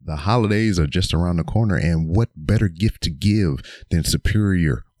The holidays are just around the corner, and what better gift to give than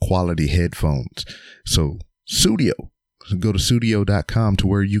superior quality headphones? So Sudio, go to sudio.com to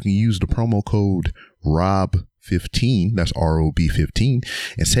where you can use the promo code ROB15, that's ROB15,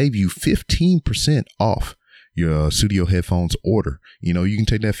 and save you 15% off your Sudio headphones order. You know, you can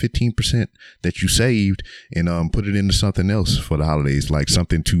take that 15% that you saved and put it into something else for the holidays, like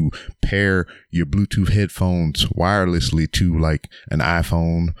something to pair your Bluetooth headphones wirelessly to, like an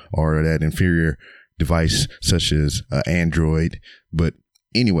iPhone or that inferior device such as Android. But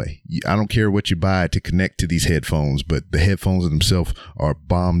anyway, I don't care what you buy to connect to these headphones, but the headphones themselves are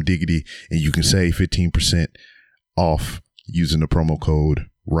bomb diggity, and you can save 15% off using the promo code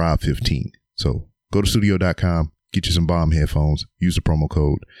ROB15. So go to studio.com, get you some bomb headphones, use the promo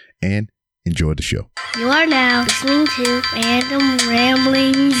code, and enjoy the show. You are now listening to Random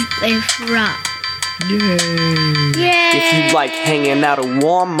Ramblings with Rob. Yay! Yay! If you like hanging out at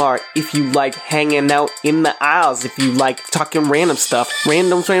Walmart, if you like hanging out in the aisles, if you like talking random stuff,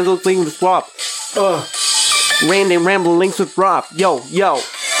 Random Ramblings with Rob. Random Ramblings with Rob. Yo.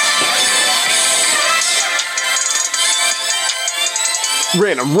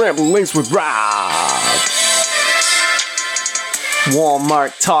 Random Ramblings with Rob.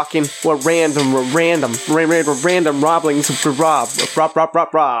 Walmart talking. We're random Ramblings with Rob.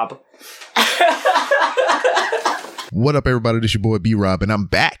 Rob. What up, everybody? This your boy B-Rob, and I'm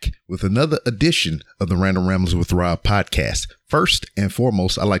back with another edition of the Random Ramblings with Rob podcast. First and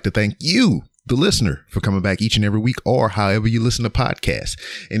foremost, I'd like to thank you, the listener, for coming back each and every week, or however you listen to podcasts.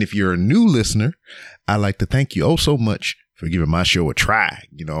 And if you're a new listener, I'd like to thank you so much for giving my show a try.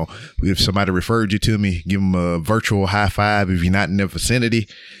 You know, if somebody referred you to me, give them a virtual high five if you're not in their vicinity,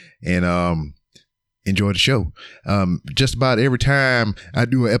 and enjoy the show. Just about every time I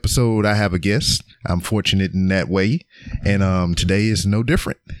do an episode, I have a guest. I'm fortunate in that way, and today is no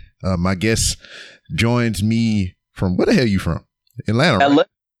different. My guest joins me from, where the hell are you from? Atlanta. Right?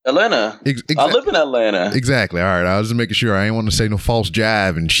 Atlanta. I live in Atlanta. Exactly. All right. I was just making sure I ain't want to say no false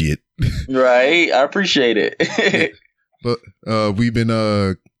jive and shit. Right. I appreciate it. Yeah. But we've been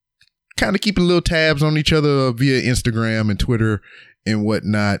kind of keeping little tabs on each other via Instagram and Twitter and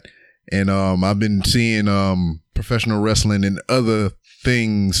whatnot. And I've been seeing professional wrestling and other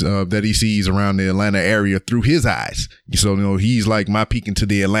things that he sees around the Atlanta area through his eyes. So, you know, he's like my peek into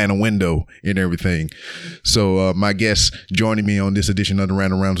the Atlanta window and everything. So my guest joining me on this edition of the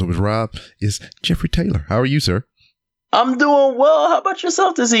Random Ramblings with Rob is Jeffrey Taylor. How are you, sir? I'm doing well. How about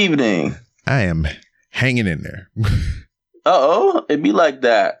yourself this evening? I am hanging in there. Uh-oh. It be like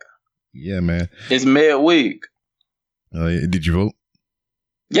that. Yeah, man. It's midweek. Did you vote?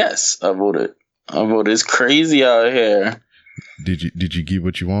 Yes, I voted. It's crazy out here. Did you get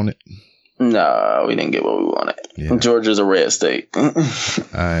what you wanted? No, we didn't get what we wanted. Yeah. Georgia's a red state.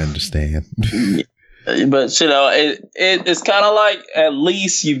 I understand. But, you know, it's kind of like, at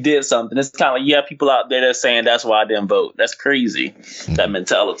least you did something. It's kind of like, you have people out there that's saying that's why I didn't vote. That's crazy, that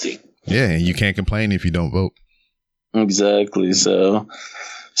mentality. Yeah, and you can't complain if you don't vote. Exactly. So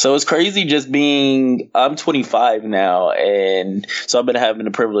it's crazy just I'm 25 now, and so I've been having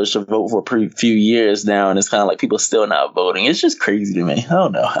the privilege to vote for a few years now, and it's kind of like people still not voting. It's just crazy to me. I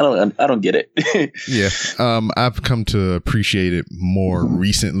don't know. I don't get it. Yeah. I've come to appreciate it more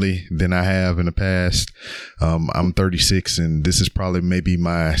recently than I have in the past. I'm 36, and this is probably maybe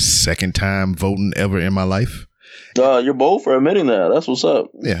my second time voting ever in my life. You're bold for admitting that. That's what's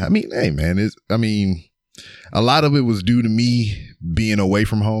up. Yeah. I mean, hey, man, a lot of it was due to me being away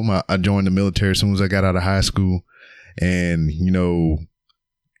from home. I joined the military as soon as I got out of high school. And, you know,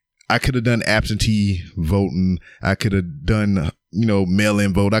 I could have done absentee voting. I could have done, you know,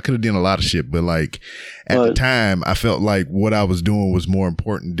 mail-in vote. I could have done a lot of shit. But, like, at the time, I felt like what I was doing was more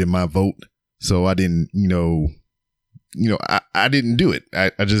important than my vote. So I didn't, I didn't do it.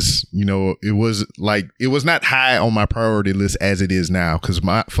 I just, it was not high on my priority list as it is now, because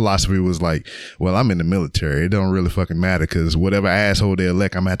my philosophy was like, well, I'm in the military. It don't really fucking matter, because whatever asshole they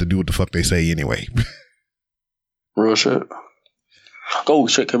elect, I'm going to have to do what the fuck they say anyway. Real shit. Oh,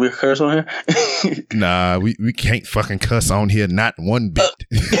 shit. Can we curse on here? Nah, we can't fucking cuss on here. Not one bit.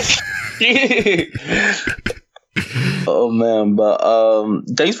 Oh man, but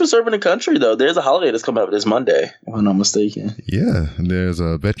thanks for serving the country though. There's a holiday that's coming up this Monday, if I'm not mistaken. Yeah, there's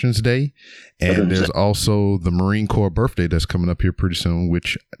a Veterans Day, and there's also the Marine Corps birthday that's coming up here pretty soon,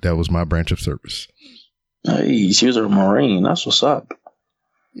 which that was my branch of service. Hey, she was a Marine. That's what's up.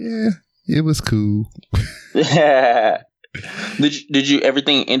 Yeah, it was cool. Yeah. Did you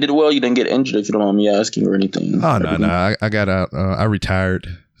everything ended well? You didn't get injured, if you don't mind me asking, or anything? Oh no, I got out. I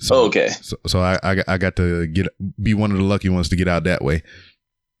retired. So, okay. So I got to be one of the lucky ones to get out that way.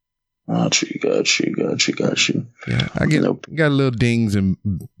 Got you. Yeah, I got little dings and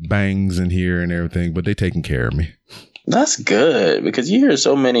bangs in here and everything, but they taking care of me. That's good because you hear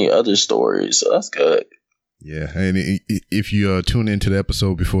so many other stories, so that's good. Yeah, and if you tune into the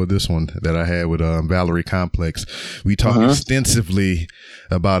episode before this one that I had with Valerie Complex, we talked extensively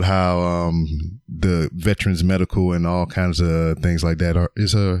about how the veterans medical and all kinds of things like that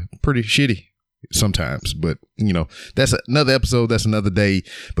is pretty shitty sometimes. But, you know, that's another episode. That's another day.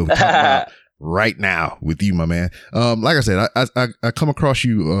 But we're talking about right now with you, my man. Like I said, I come across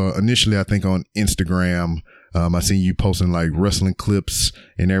you initially, I think, on Instagram. I seen you posting like wrestling clips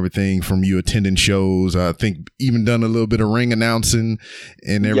and everything from you attending shows. I think even done a little bit of ring announcing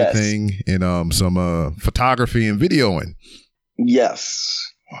and everything, and some photography and videoing. Yes.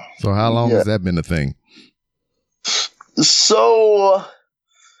 So how long has that been a thing? So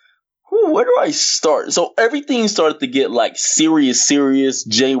where do I start? So everything started to get like serious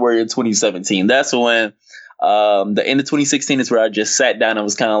January of 2017. That's when the end of 2016 is where I just sat down and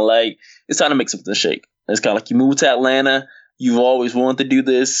was kind of like, it's time to make something shake. It's kind of like you moved to Atlanta. You've always wanted to do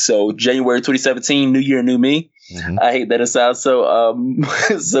this. So January 2017, new year, new me. Mm-hmm. I hate that it sounds so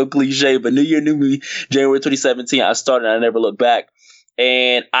so cliche, but new year, new me. January 2017, I started and I never looked back.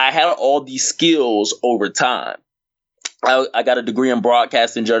 And I had all these skills over time. I got a degree in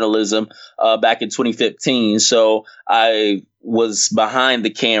broadcasting journalism back in 2015. So I was behind the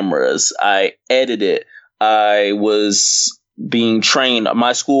cameras. I edited. I was being trained.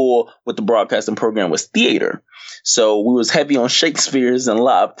 My school with the broadcasting program was theater. So we was heavy on Shakespeare's and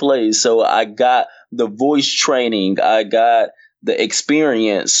live plays. So I got the voice training. I got the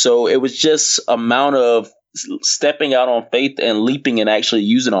experience. So it was just amount of stepping out on faith and leaping and actually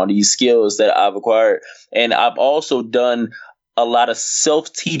using all these skills that I've acquired. And I've also done a lot of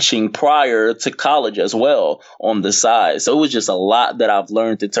self-teaching prior to college as well on the side. So it was just a lot that I've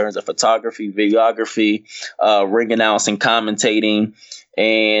learned in terms of photography, videography, ring announcing, commentating.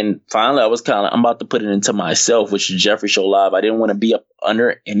 And finally, I was I'm about to put it into myself, which is Jeffrey Show Live. I didn't want to be up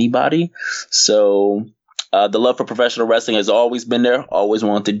under anybody. So the love for professional wrestling has always been there. Always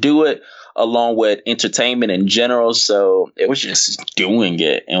wanted to do it, along with entertainment in general. So it was just doing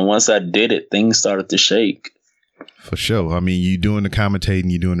it. And once I did it, things started to shake. For sure. I mean, you doing the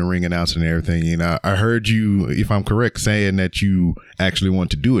commentating, you doing the ring announcing and everything. And I heard you, if I'm correct, saying that you actually want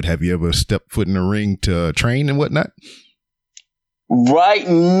to do it. Have you ever stepped foot in the ring to train and whatnot? Right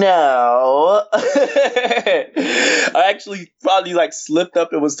now, I actually probably slipped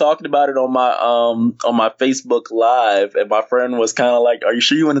up and was talking about it on my Facebook Live, and my friend was kind of like, "Are you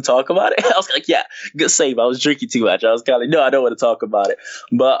sure you want to talk about it?" I was like, "Yeah, good save." I was drinking too much. I was kind of like, "No, I don't want to talk about it."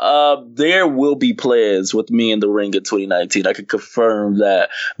 But there will be plans with me in the ring in 2019. I can confirm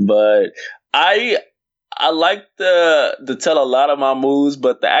that. But I like to tell a lot of my moves,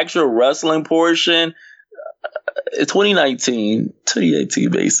 but the actual wrestling portion. 2018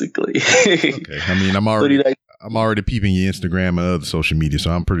 basically. Okay. I mean, I'm already peeping your Instagram and other social media,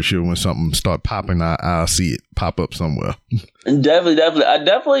 so I'm pretty sure when something start popping, I'll see it pop up somewhere. Definitely. I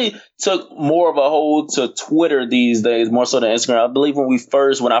definitely took more of a hold to Twitter these days, more so than Instagram. I believe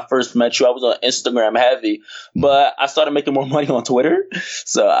when I first met you, I was on Instagram heavy, but I started making more money on Twitter,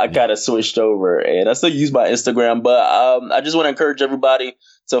 so I kind of switched over, and I still use my Instagram. But I just want to encourage everybody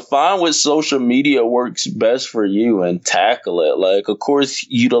to find what social media works best for you and tackle it. Of course,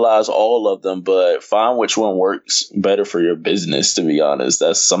 utilize all of them, but find which one works better for your business, to be honest.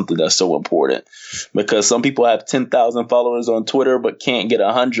 That's something that's so important, because some people have 10,000 followers on Twitter but can't get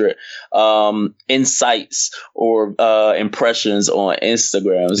 100 insights or impressions on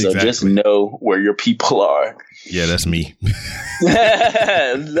Instagram. So just know where your people are. Yeah, that's me.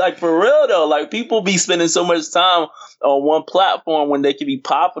 For real though, people be spending so much time on one platform when they could be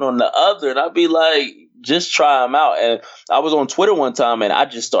popping on the other, and I'd be like, just try them out. And I was on Twitter one time and I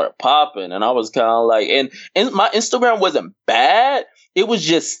just started popping, and I was kind of like, and my Instagram wasn't bad, it was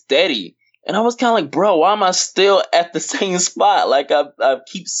just steady. And I was kind of like, bro, why am I still at the same spot? I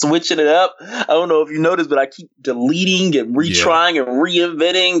keep switching it up. I don't know if you noticed, but I keep deleting and retrying and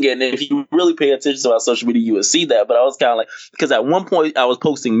reinventing. And if you really pay attention to my social media, you would see that. But I was kind of like, because at one point I was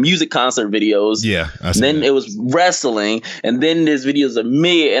posting music concert videos. Yeah. Then it was wrestling. And then there's videos of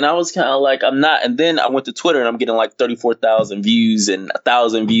me. And I was kind of like, I'm not. And then I went to Twitter and I'm getting 34,000 views and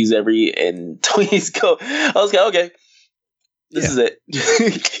 1,000 views and tweets go. I was like, okay. This is it.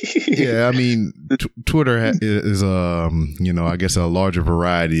 Yeah, I mean, Twitter is, I guess a larger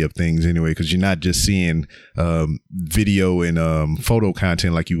variety of things anyway, because you're not just seeing video and photo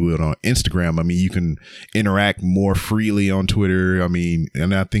content like you would on Instagram. I mean, you can interact more freely on Twitter. I mean,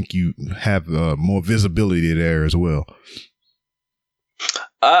 and I think you have more visibility there as well.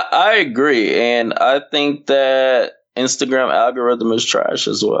 I agree, and I think that Instagram algorithm is trash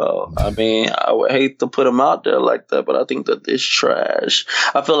as well. I mean, I would hate to put them out there like that, but I think that it's trash.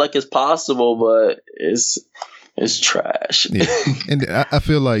 I feel like it's possible, but it's trash. Yeah. And I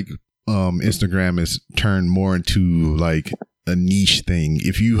feel like Instagram is turned more into like a niche thing.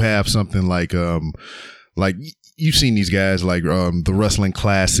 If you have something like you've seen these guys like the Wrestling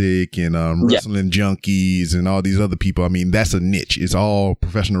Classic and Wrestling Junkies and all these other people. I mean, that's a niche. It's all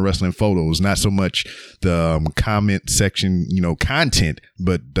professional wrestling photos, not so much the comment section, content,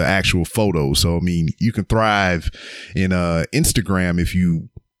 but the actual photos. So, I mean, you can thrive in Instagram if you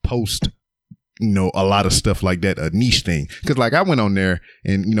post a lot of stuff like that, a niche thing. Because like I went on there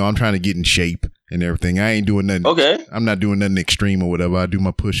and, I'm trying to get in shape and everything. I ain't doing nothing. Okay. I'm not doing nothing extreme or whatever. I do my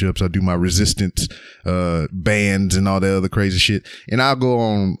push-ups. I do my resistance bands and all that other crazy shit. And I'll go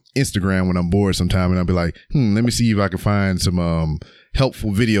on Instagram when I'm bored sometime and I'll be like, let me see if I can find some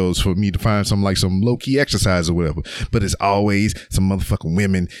helpful videos for me to find some low-key exercise or whatever. But it's always some motherfucking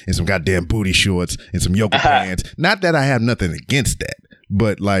women and some goddamn booty shorts and some yoga pants. Not that I have nothing against that,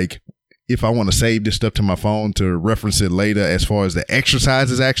 but like, if I want to save this stuff to my phone to reference it later as far as the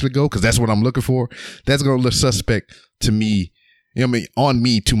exercises actually go, because that's what I'm looking for, that's going to look suspect to me, on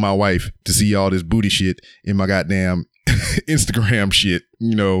me to my wife to see all this booty shit in my goddamn Instagram shit,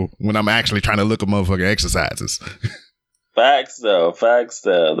 when I'm actually trying to look at motherfucking exercises. Facts though.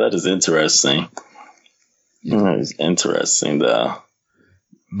 That is interesting. That is interesting though.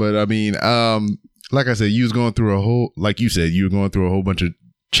 But I mean, like I said, you was going through a whole bunch of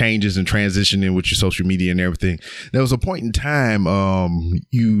changes and transitioning with your social media and everything. There was a point in time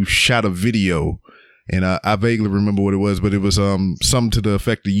you shot a video, and I vaguely remember what it was, but it was something to the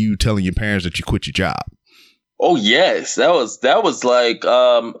effect of you telling your parents that you quit your job. Oh yes, that was like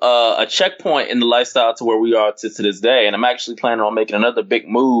a checkpoint in the lifestyle to where we are to this day, and I'm actually planning on making another big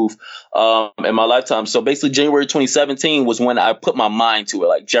move in my lifetime. So basically, January 2017 was when I put my mind to it,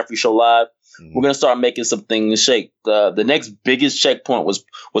 like Jeffrey Show Live. We're going to start making some things shake. The next biggest checkpoint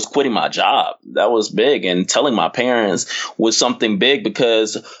was quitting my job. That was big. And telling my parents was something big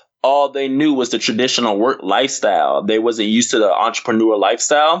because all they knew was the traditional work lifestyle. They wasn't used to the entrepreneur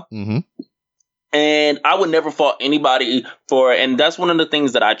lifestyle. Mm-hmm. And I would never fault anybody for it. And that's one of the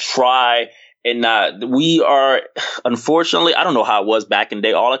things that I try. And we are, unfortunately, I don't know how it was back in the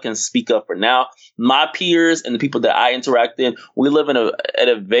day. All I can speak up for now, my peers and the people that I interact in, we live at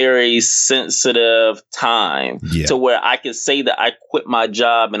a very sensitive time to where I can say that I quit my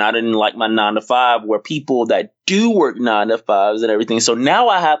job and I didn't like my 9 to 5, where people that do work 9 to 5s and everything. So now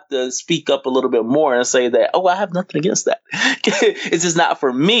I have to speak up a little bit more and say that, I have nothing against that. It's just not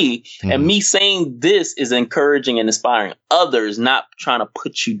for me. Mm-hmm. And me saying this is encouraging and inspiring others, not trying to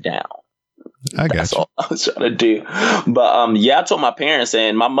put you down. That's all I was trying to do. But I told my parents,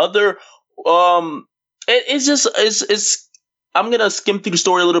 and my mother, it's I'm going to skim through the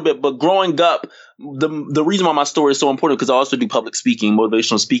story a little bit, but growing up, the reason why my story is so important, because I also do public speaking,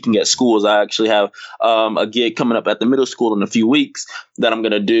 motivational speaking at schools. I actually have a gig coming up at the middle school in a few weeks that I'm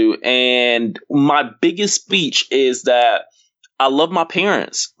going to do. And my biggest speech is that I love my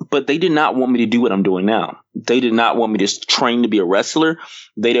parents, but they did not want me to do what I'm doing now. They did not want me to train to be a wrestler.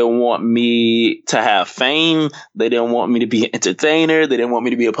 They didn't want me to have fame. They didn't want me to be an entertainer. They didn't want me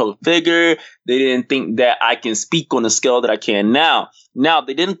to be a public figure. They didn't think that I can speak on the scale that I can now. Now,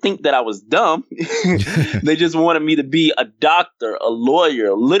 they didn't think that I was dumb. They just wanted me to be a doctor, a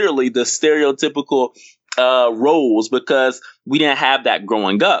lawyer, literally the stereotypical roles, because we didn't have that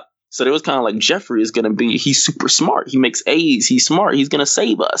growing up. So it was kind of like, Jeffrey is going to he's super smart. He makes A's. He's smart. He's going to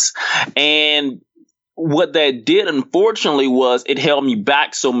save us. And what that did, unfortunately, was it held me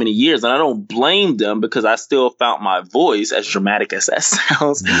back so many years. And I don't blame them, because I still found my voice, as dramatic as that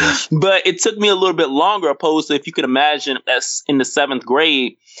sounds. Yeah. But it took me a little bit longer, opposed to, if you could imagine, as in the 7th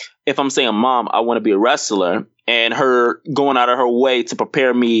grade, if I'm saying, Mom, I want to be a wrestler, and her going out of her way to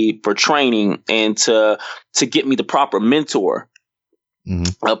prepare me for training and to get me the proper mentor.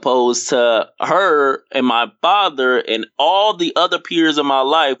 Mm-hmm. Opposed to her and my father and all the other peers in my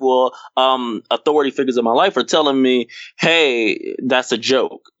life, authority figures in my life, are telling me, hey, that's a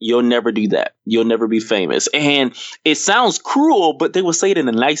joke. You'll never do that. You'll never be famous. And it sounds cruel, but they will say it in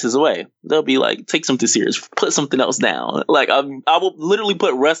the nicest way. They'll be like, take something serious, put something else down. Like I will literally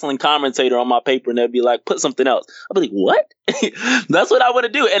put wrestling commentator on my paper, and they'll be like, put something else. I'll be like, what? That's what I want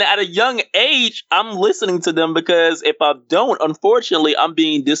to do. And at a young age, I'm listening to them, because if I don't, unfortunately, I'm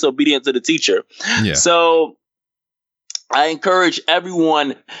being disobedient to the teacher. Yeah. So I encourage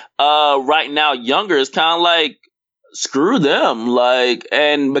everyone right now, younger, is kind of like, screw them. Like,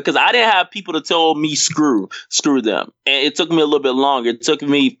 and because I didn't have people to tell me screw them. And it took me a little bit longer. It took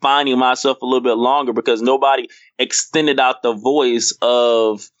me finding myself a little bit longer because nobody extended out the voice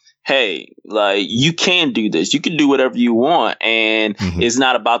of, hey, like, you can do this. You can do whatever you want. And it's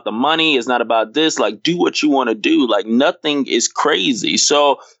not about the money. It's not about this. Like, do what you want to do. Like, nothing is crazy.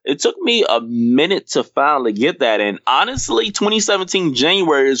 So it took me a minute to finally get that. And honestly, 2017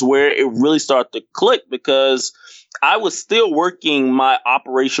 January is where it really started to click because I was still working my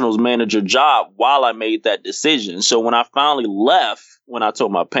operations manager job while I made that decision. So when I finally left, when I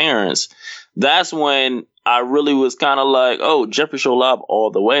told my parents, that's when I really was kind of like, oh, Jeffrey Sholab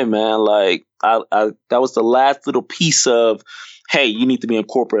all the way, man. Like, I that was the last little piece of, hey, you need to be in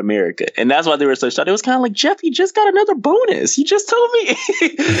corporate America. And that's why they were so shocked. It was kind of like, Jeff, you just got another bonus. You just told me.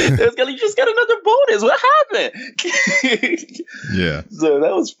 You just got another bonus. What happened? Yeah. So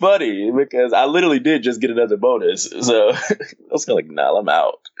that was funny because I literally did just get another bonus. So I was kind of like, nah, I'm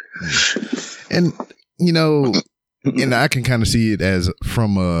out. And, you know, and I can kind of see it as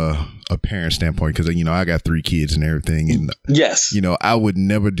from a parent standpoint because, you know, I got 3 kids and everything. And, yes, you know, I would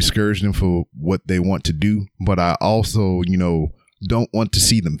never discourage them for what they want to do. But I also, you know, don't want to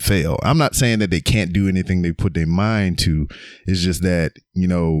see them fail. I'm not saying that they can't do anything they put their mind to. It's just that, you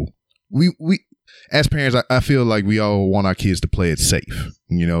know, we as parents, I feel like we all want our kids to play it safe,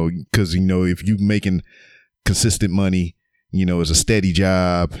 you know, because, you know, if you're making consistent money, you know, it's a steady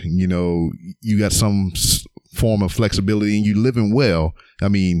job, you know, you got some form of flexibility and you living well. I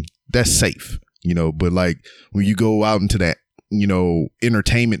mean, that's safe, you know, but like when you go out into that, you know,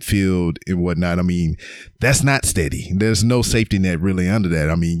 entertainment field and whatnot, I mean, that's not steady. There's no safety net really under that.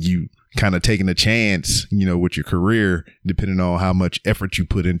 I mean, you kind of taking a chance, you know, with your career, depending on how much effort you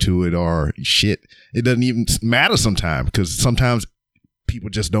put into it or shit. It doesn't even matter sometimes because sometimes people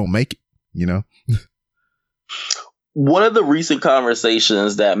just don't make it, you know? One of the recent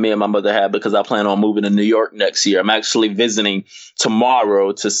conversations that me and my mother had, because I plan on moving to New York next year, I'm actually visiting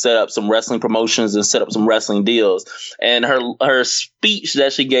tomorrow to set up some wrestling promotions and set up some wrestling deals. And her speech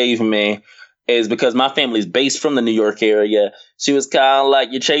that she gave me is because my family's based from the New York area. She was kind of like,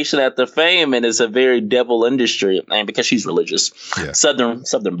 you're chasing after fame and it's a very devil industry. And because she's religious, yeah.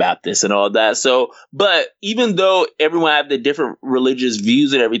 Southern Baptist and all that. So, but even though everyone have the different religious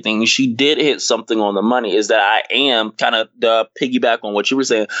views and everything, she did hit something on the money is that I am kind of the piggyback on what you were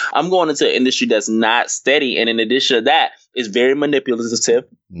saying. I'm going into an industry that's not steady. And in addition to that, it's very manipulative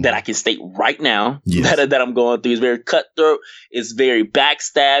that I can state right now that I'm going through. It's very cutthroat. It's very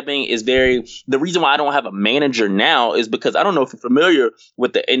backstabbing. The reason why I don't have a manager now is because I don't know if you're familiar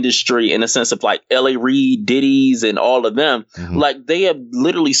with the industry in the sense of like L.A. Reid, Diddy's and all of them. Like they have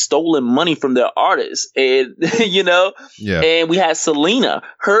literally stolen money from their artists and, you know, and we had Selena,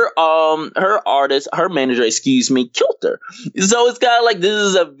 her manager, killed her. So it's kind of like, this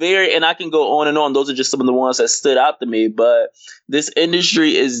is and I can go on and on. Those are just some of the ones that stood out to me. But this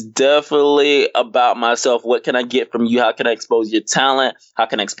industry is definitely about myself. What can I get from you? How can I expose your talent? How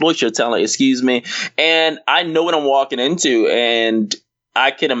can I exploit your talent? And I know what I'm walking into. And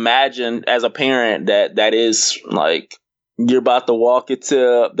I can imagine as a parent that is like, you're about to walk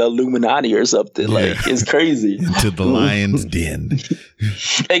into the Illuminati or something. Like, it's crazy. Into the lion's den.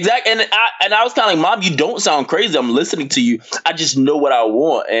 Exactly. And I was kind of like, Mom, you don't sound crazy. I'm listening to you. I just know what I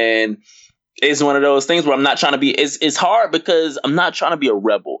want. And it's one of those things where I'm not trying to be, it's hard because I'm not trying to be a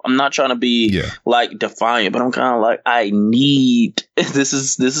rebel. I'm not trying to be like defiant, but I'm kind of like, this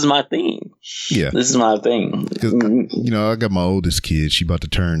is my thing. Yeah. This is my thing. You know, I got my oldest kid. She about to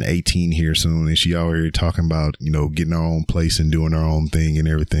turn 18 here soon. And she already talking about, you know, getting her own place and doing her own thing and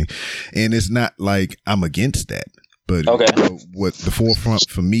everything. And it's not like I'm against that, but you know, what the forefront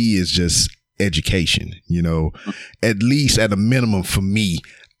for me is just education, you know, at least at a minimum for me.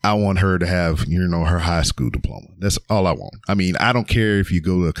 I want her to have, you know, her high school diploma. That's all I want. I mean, I don't care if you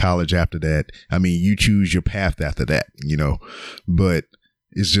go to college after that. I mean, you choose your path after that, you know, but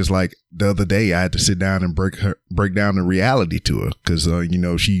it's just like the other day I had to sit down and break down the reality to her because, you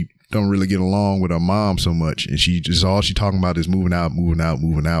know, she don't really get along with her mom so much. And all she talking about is moving out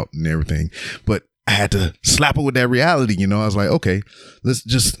and everything. But I had to slap her with that reality. You know, I was like, okay, let's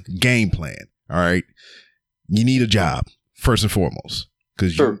just game plan. All right. You need a job first and foremost.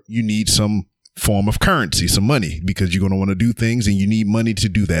 Because you need some form of currency, some money, because you're going to want to do things and you need money to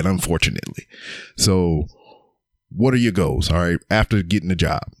do that, unfortunately. So what are your goals? All right. After getting a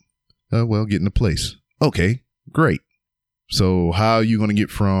job, well, getting a place. Okay, great. So how are you going to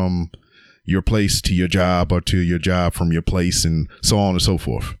get from your place to your job or to your job from your place and so on and so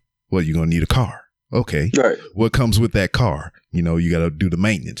forth? Well, you're going to need a car. Okay. Right. What comes with that car? You know, you got to do the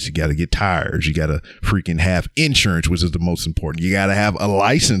maintenance. You got to get tires. You got to freaking have insurance, which is the most important. You got to have a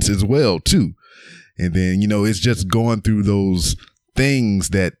license as well, too. And then, you know, it's just going through those things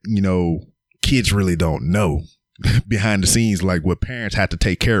that, you know, kids really don't know behind the scenes, like what parents have to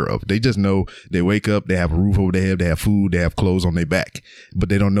take care of. They just know they wake up, they have a roof over their head, they have food, they have clothes on their back, but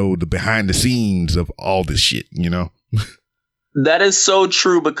they don't know the behind the scenes of all this shit, you know? That is so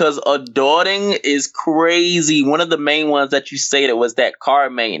true, because adulting is crazy. One of the main ones that you stated was that car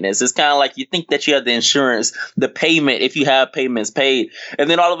maintenance. It's kind of like you think that you have the insurance, the payment, if you have payments paid, and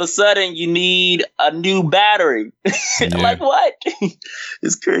then all of a sudden you need a new battery. Like what?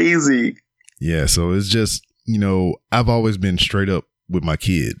 It's crazy. Yeah. So it's just, you know, I've always been straight up with my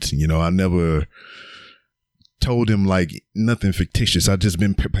kids. You know, I never told them like nothing fictitious. I just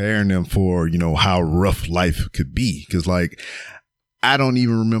been preparing them for, you know, how rough life could be. Cause like, I don't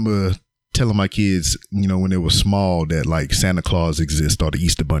even remember telling my kids, you know, when they were small that like Santa Claus exists or the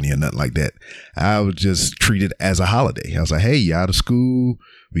Easter Bunny or nothing like that. I would just treat it as a holiday. I was like, hey, you out of school?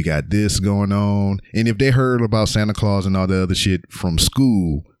 We got this going on. And if they heard about Santa Claus and all the other shit from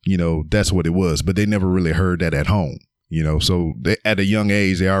school, you know, that's what it was. But they never really heard that at home. You know, so they, at a young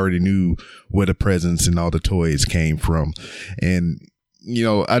age, they already knew where the presents and all the toys came from. And, you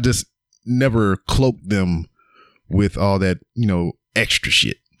know, I just never cloaked them with all that, you know, extra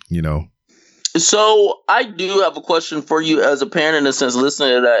shit, you know. So I do have a question for you as a parent, in a sense,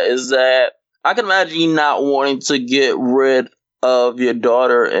 listening to that, is that I can imagine you not wanting to get rid of your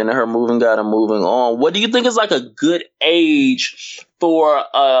daughter and her moving out and moving on. What do you think is like a good age for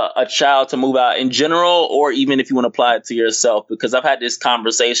a child to move out in general, or even if you want to apply it to yourself? Because I've had this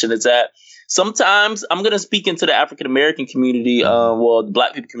conversation, is that sometimes I'm going to speak into the African American community, well, the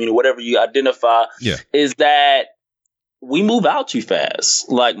Black people community, whatever you identify, is that we move out too fast.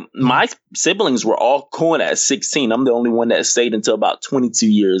 Like my siblings were all going at 16. I'm the only one that stayed until about 22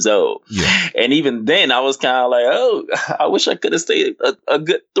 years old. Yeah. And even then I was kind of like, oh, I wish I could have stayed a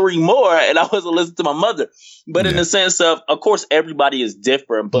good 3 more and I wasn't listening to my mother. But in the sense of course, everybody is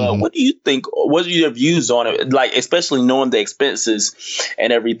different. But what do you think? What are your views on it? Like, especially knowing the expenses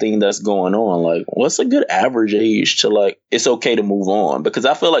and everything that's going on, like what's a good average age to like, it's okay to move on? Because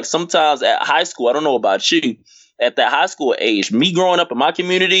I feel like sometimes at high school, I don't know about you, at that high school age, me growing up in my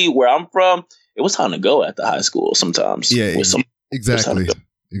community where I'm from, it was time to go at the high school sometimes. Yeah, exactly.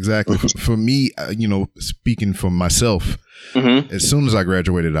 Exactly. For me, you know, speaking for myself, as soon as I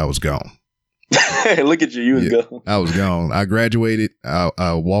graduated, I was gone. Look at you. You was gone. I was gone. I graduated.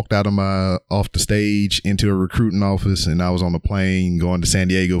 I walked out of off the stage into a recruiting office, and I was on a plane going to San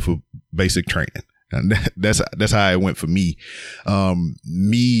Diego for basic training. And that's how it went for me.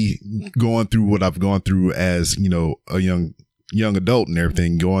 Me going through what I've gone through as, you know, a young adult and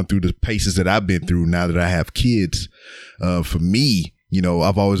everything, going through the paces that I've been through now that I have kids. For me, you know,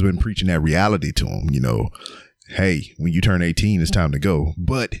 I've always been preaching that reality to them, you know, hey, when you turn 18, it's time to go.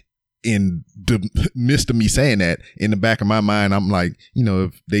 But in the midst of me saying that, in the back of my mind, I'm like, you know,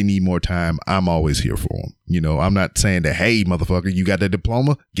 if they need more time, I'm always here for them. You know, I'm not saying that, hey, motherfucker, you got that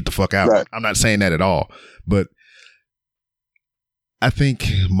diploma? Get the fuck out. Right. I'm not saying that at all. But I think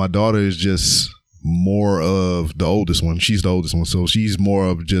my daughter is just more of the oldest one. She's the oldest one. So she's more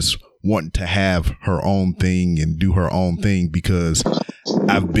of just wanting to have her own thing and do her own thing, because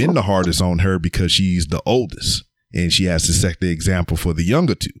I've been the hardest on her because she's the oldest and she has to set the example for the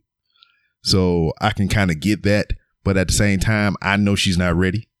younger two. So I can kind of get that. But at the same time, I know she's not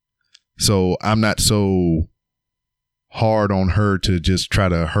ready. So I'm not so hard on her to just try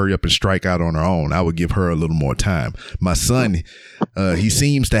to hurry up and strike out on her own. I would give her a little more time. My son, he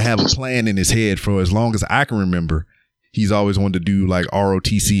seems to have a plan in his head for as long as I can remember. He's always wanted to do like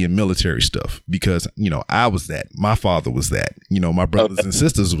ROTC and military stuff because, you know, I was that. My father was that. You know, my brothers and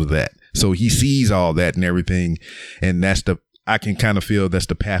sisters was that. So he sees all that and everything. And I can kind of feel that's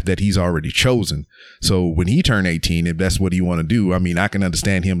the path that he's already chosen. So when he turned 18, if that's what he want to do, I mean, I can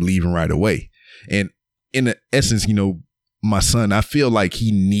understand him leaving right away. And in the essence, you know, my son, I feel like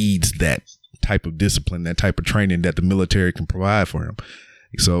he needs that type of discipline, that type of training that the military can provide for him.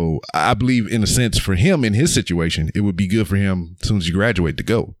 So I believe in a sense for him in his situation, it would be good for him as soon as you graduate to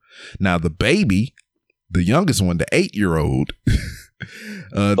go. Now, the baby, the youngest one, the 8-year-old,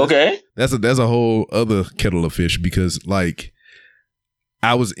 that's a whole other kettle of fish, because like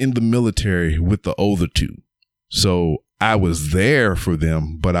I was in the military with the older two. So I was there for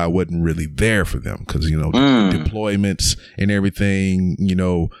them, but I wasn't really there for them because, you know, deployments and everything, you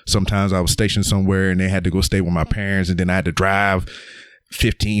know, sometimes I was stationed somewhere and they had to go stay with my parents, and then I had to drive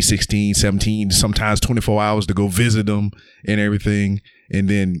 15, 16, 17, sometimes 24 hours to go visit them and everything. And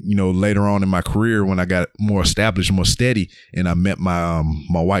then, you know, later on in my career, when I got more established, more steady, and I met my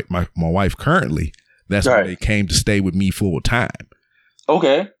wife currently, that's when they came to stay with me full time.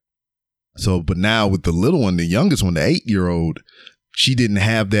 Okay. So, but now with the little one, the youngest one, the 8-year-old, she didn't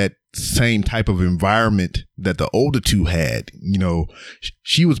have that same type of environment that the older two had. You know,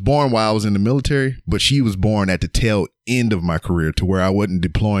 she was born while I was in the military, but she was born at the tail end of my career to where I wasn't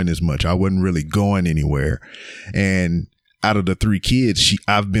deploying as much. I wasn't really going anywhere. And out of the 3 kids,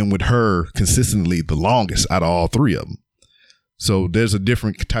 I've been with her consistently the longest out of all 3 of them. So there's a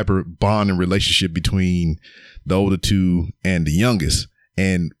different type of bond and relationship between the older 2 and the youngest.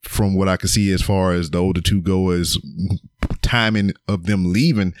 And from what I can see, as far as the older 2 go, as timing of them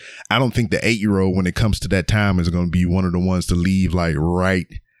leaving, I don't think the 8-year-old, when it comes to that time, is going to be one of the ones to leave like right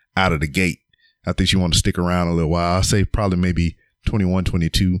out of the gate. I think she want to stick around a little while. I'll say probably maybe 21,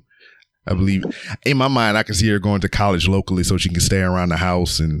 22. I believe in my mind, I can see her going to college locally so she can stay around the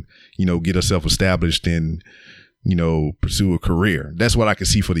house and, you know, get herself established and, you know, pursue a career. That's what I can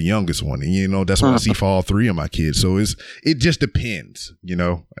see for the youngest one. And, you know, that's what I see for all 3 of my kids. So it just depends, you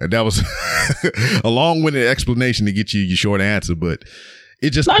know. That was a long-winded explanation to get you your short answer, but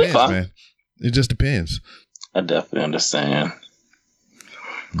it just depends, man. It just depends. I definitely understand.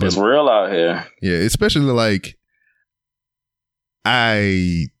 It's real out here. Yeah, especially like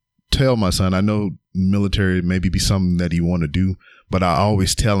I tell my son, I know military maybe be something that he want to do, but I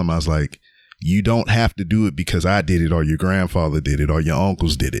always tell him, I was like, you don't have to do it because I did it or your grandfather did it or your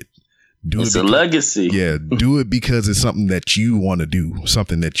uncles did it. It's a legacy. Yeah, do it because it's something that you want to do,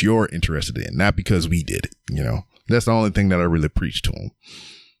 something that you're interested in, not because we did it. You know, that's the only thing that I really preach to him.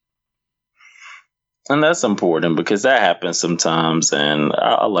 And that's important because that happens sometimes, and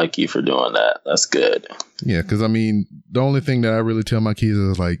I like you for doing that. That's good. Yeah, because I mean, the only thing that I really tell my kids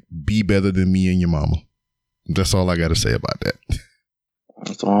is like, be better than me and your mama. That's all I got to say about that.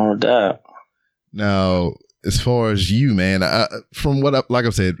 What's wrong with that? Now, as far as you, man, from what like I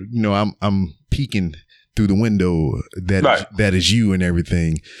said, you know, I'm peeking through the window that is you and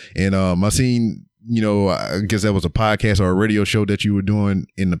everything, and I seen, you know, I guess that was a podcast or a radio show that you were doing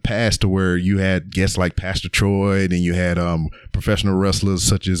in the past, to where you had guests like Pastor Troy, and you had professional wrestlers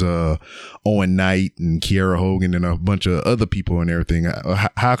such as Owen Knight and Kiera Hogan and a bunch of other people and everything.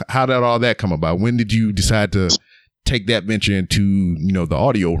 How did all that come about? When did you decide to take that venture into, you know, the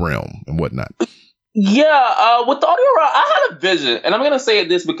audio realm and whatnot? Yeah, with the audio realm, I had a vision, and I'm gonna say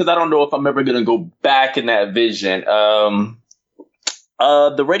this because I don't know if I'm ever gonna go back in that vision.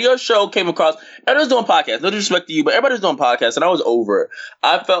 The radio show came across, everybody's doing podcasts. No disrespect to you, but everybody's doing podcasts, and I was over it.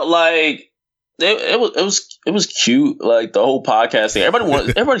 I felt like it was cute, like the whole podcast thing.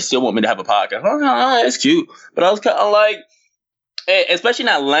 Everybody still want me to have a podcast. I'm like, it's cute, but I was kind of like, especially in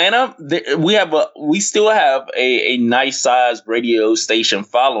Atlanta, we still have a nice sized radio station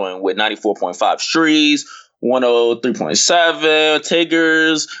following with 94.5 Streets, 103.7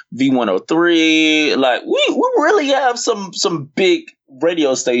 Tigers, V103. Like we really have some big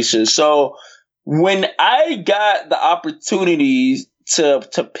radio stations. So when I got the opportunity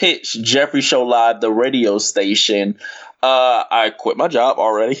to pitch Jeffrey Show Live, the radio station, I quit my job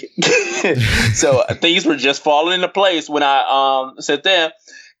already. So things were just falling into place when I sat there,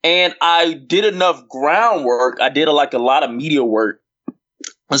 and I did enough groundwork. I did a lot of media work.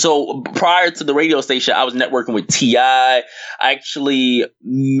 So prior to the radio station, I was networking with T.I. I actually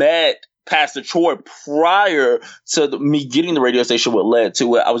met Pastor Troy prior to me getting the radio station. What led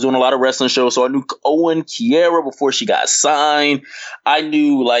to it, I was doing a lot of wrestling shows, so I knew Owen Kiera before she got signed. I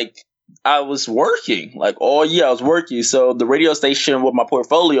knew I was working, I was working. So the radio station with my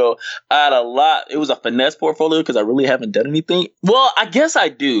portfolio, I had a lot. It was a finesse portfolio because I really haven't done anything. Well, I guess I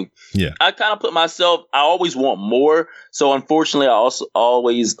do. Yeah. I kind of put myself, I always want more. So unfortunately, I also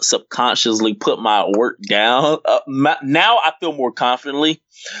always subconsciously put my work down. Now I feel more confidently.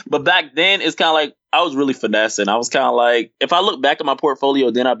 But back then, it's kind of like I was really finessing. I was kind of like, if I look back at my portfolio,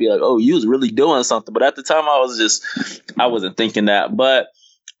 then I'd be like, oh, you was really doing something. But at the time, I wasn't thinking that. But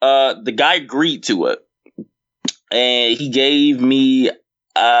the guy agreed to it, and he gave me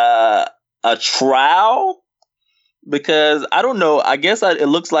a trial because I don't know. I guess it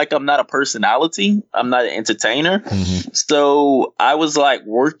looks like I'm not a personality. I'm not an entertainer. Mm-hmm. So I was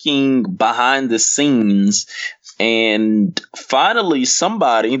working behind the scenes, and finally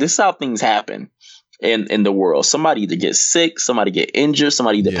somebody, this is how things happen in the world. Somebody either gets sick, somebody get injured,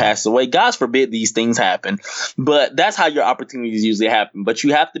 somebody either passes away. God forbid these things happen. But that's how your opportunities usually happen. But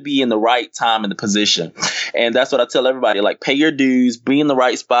you have to be in the right time in the position. And that's what I tell everybody, pay your dues, be in the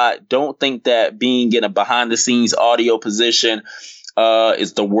right spot. Don't think that being in a behind the scenes audio position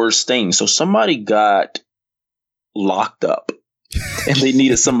is the worst thing. So somebody got locked up. and they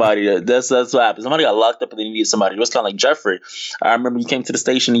needed somebody. That's what happened. Somebody got locked up and they needed somebody. It was kind of like Jeffrey. I remember you came to the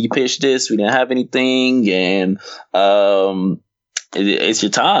station and you pitched this. We didn't have anything, and it's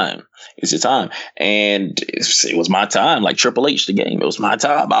your time. It's your time. And it was my time, like Triple H, the game. It was my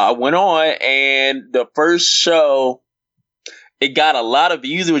time. I went on, and the first show, it got a lot of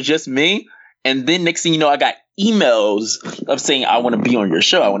views. It was just me. And then next thing you know, I got emails of saying, I want to be on your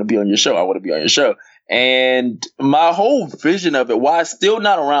show. I want to be on your show. I want to be on your show. And my whole vision of it, why it's still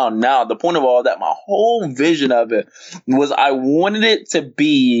not around now, the point of all that, my whole vision of it was I wanted it to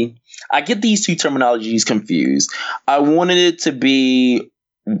be, I get these two terminologies confused. I wanted it to be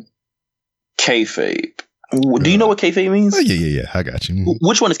kayfabe. Do you know what kayfabe means? Oh, yeah. I got you.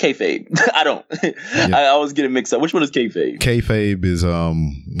 Which one is kayfabe? I don't. Yeah. I always get it mixed up. Which one is kayfabe? Kayfabe is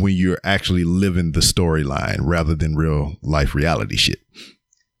when you're actually living the storyline rather than real life reality shit.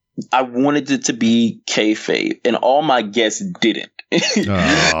 I wanted it to be kayfabe, and all my guests didn't.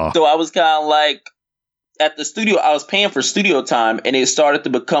 So I was kind of like, at the studio, I was paying for studio time, and it started to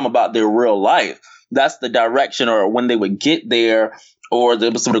become about their real life. That's the direction, or when they would get there, or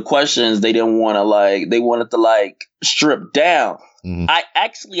there was some of the questions they didn't want to they wanted to strip down. Mm-hmm. I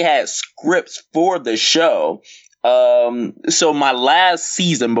actually had scripts for the show. So my last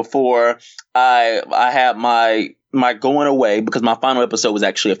season before I had my going away, because my final episode was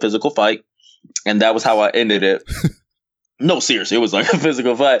actually a physical fight, and that was how I ended it. No, seriously, it was like a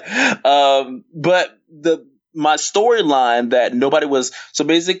physical fight. But my storyline that nobody was, so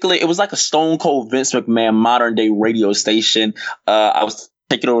basically it was like a Stone Cold Vince McMahon modern day radio station. I was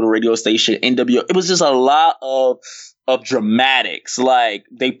taking over the radio station, NWO. It was just a lot of dramatics. Like,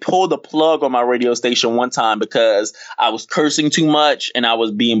 they pulled the plug on my radio station one time because I was cursing too much and I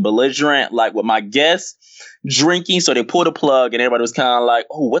was being belligerent, like with my guests drinking. So they pulled a plug and everybody was kind of like,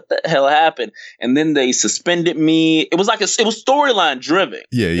 oh, what the hell happened? And then they suspended me. It was like it was storyline driven.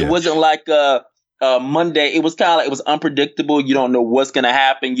 Yeah. It wasn't like Monday. It was kind of like, it was unpredictable. You don't know what's going to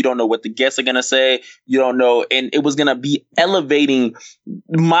happen. You don't know what the guests are going to say. You don't know. And it was going to be elevating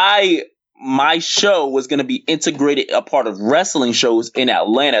my show was going to be integrated a part of wrestling shows in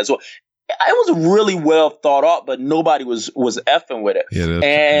Atlanta as well. It was really well thought out, but nobody was effing with it. Yeah,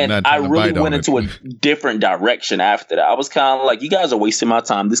 and I really went into a different direction after that. I was kind of like, you guys are wasting my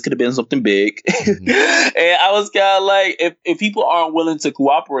time. This could have been something big. Mm-hmm. And I was kind of like, if people aren't willing to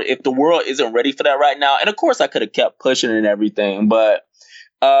cooperate, if the world isn't ready for that right now, and of course I could have kept pushing and everything, but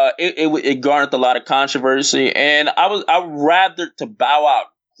it garnered a lot of controversy, and I rather to bow out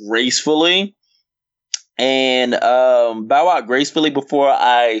gracefully and bow out gracefully before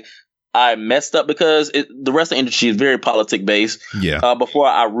I messed up, because the wrestling industry is very politic based. Yeah. Before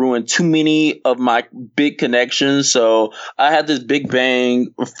I ruined too many of my big connections. So I had this Big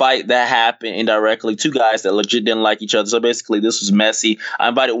Bang fight that happened indirectly. Two guys that legit didn't like each other. So basically this was messy. I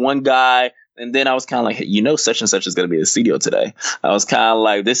invited one guy, and then I was kind of like, hey, such and such is going to be in the studio today. I was kind of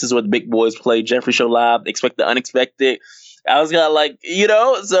like, this is what the big boys play. Jeffrey Show Live. Expect the unexpected. I was kind of like,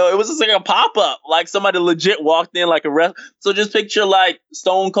 so it was just like a pop-up. Like somebody legit walked in like a rest. So just picture like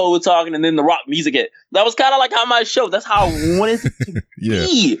Stone Cold talking and then the rock music hit. That was kind of like how my show, that's how I wanted it to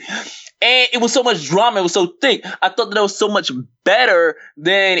be. And it was so much drama. It was so thick. I thought that it was so much better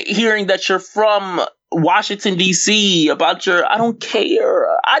than hearing that you're from Washington, D.C. about I don't care.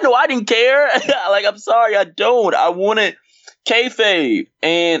 I know I didn't care. Like, I'm sorry, I don't. I wanted kayfabe,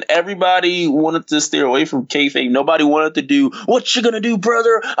 and everybody wanted to steer away from kayfabe. Nobody wanted to do, what you gonna do,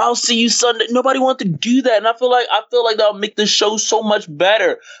 brother? I'll see you Sunday. Nobody wanted to do that, and I feel like that'll make the show so much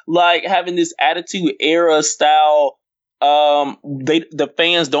better. Like having this Attitude Era style. The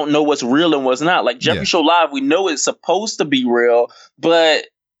fans don't know what's real and what's not. Like Jeffrey Show Live, we know it's supposed to be real, but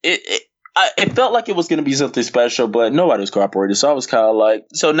it felt like it was going to be something special, but nobody was cooperating. So I was kind of like,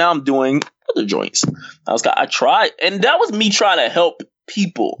 so now I'm doing other joints. I tried, and that was me trying to help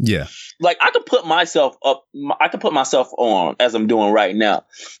people. Yeah. Like I could put myself on as I'm doing right now,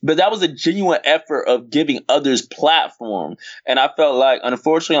 but that was a genuine effort of giving others platform. And I felt like,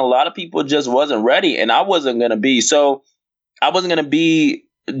 unfortunately, a lot of people just wasn't ready, and I wasn't going to be. So I wasn't going to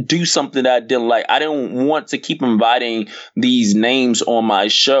do something that I didn't like. I didn't want to keep inviting these names on my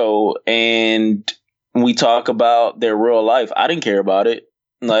show and we talk about their real life. I didn't care about it.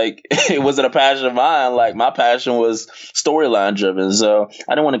 Like, it wasn't a passion of mine. Like, my passion was storyline driven. So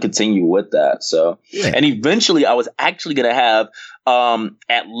I didn't want to continue with that. So, and eventually I was actually going to have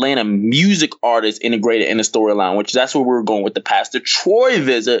Atlanta music artists integrated in the storyline, which that's where we were going with the Pastor Troy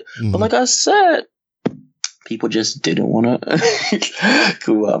visit. Mm-hmm. But like I said, people just didn't want to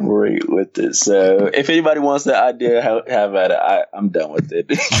cooperate with it. So if anybody wants that idea, have at it. I'm done with it.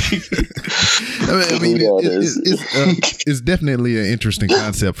 It's definitely an interesting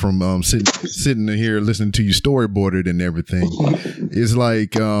concept from sitting here listening to you storyboard it and everything. It's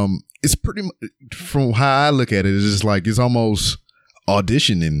like it's pretty much, from how I look at it, it's just like it's almost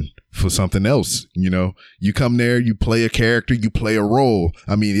auditioning for something else. You know, you come there, you play a character, you play a role.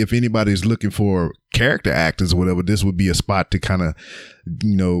 I mean, if anybody's looking for character actors or whatever, this would be a spot to kind of,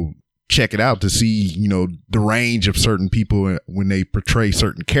 you know, check it out to see, you know, the range of certain people when they portray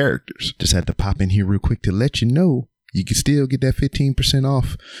certain characters. Just had to pop in here real quick to let you know you can still get that 15%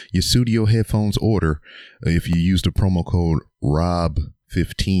 off your Sudio headphones order if you use the promo code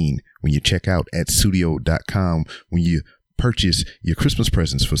ROB15 when you check out at Sudio.com. When you purchase your Christmas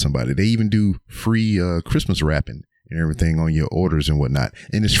presents for somebody, they even do free Christmas wrapping and everything on your orders and whatnot,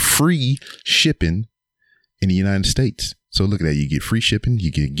 and it's free shipping in the United States. So look at that, you get free shipping,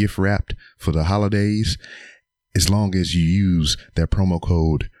 you get gift wrapped for the holidays as long as you use that promo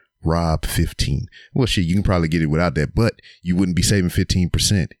code ROB15. Well, shit, you can probably get it without that, but you wouldn't be saving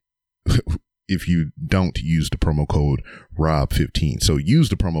 15% if you don't use the promo code ROB15. So use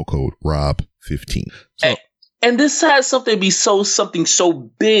the promo code ROB15. So and this has something to be something so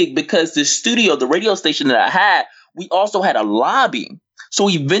big, because the studio, the radio station that I had, we also had a lobby. So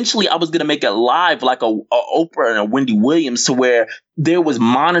eventually I was going to make it live like a Oprah and a Wendy Williams, to where there was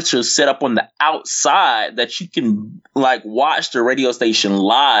monitors set up on the outside that you can like watch the radio station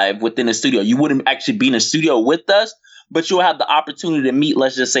live within the studio. You wouldn't actually be in the studio with us, but you'll have the opportunity to meet.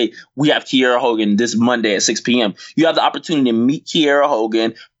 Let's just say we have Kiera Hogan this Monday at 6 p.m. You have the opportunity to meet Kiera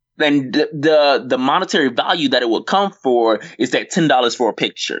Hogan. And the monetary value that it would come for is that $10 for a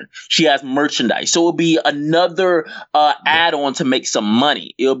picture. She has merchandise. So it'll be another add-on to make some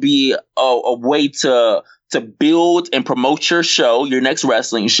money. It'll be a way to build and promote your show, your next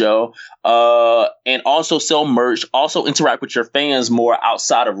wrestling show, and also sell merch, also interact with your fans more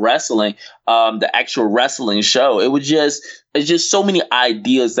outside of wrestling, the actual wrestling show. It's just so many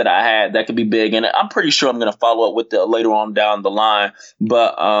ideas that I had that could be big. And I'm pretty sure I'm going to follow up with it later on down the line.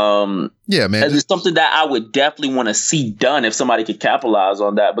 But yeah, man, it's something that I would definitely want to see done if somebody could capitalize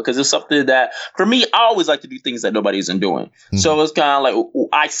on that, because it's something that, for me, I always like to do things that nobody isn't doing. Mm-hmm. So it's kind of like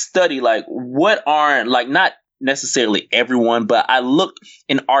I study like what aren't, like, not necessarily everyone, but I look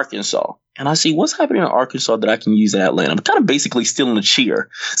in Arkansas and I see what's happening in Arkansas that I can use in Atlanta. I'm kind of basically stealing the cheer,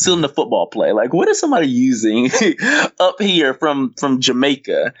 stealing the football play. Like, what is somebody using up here from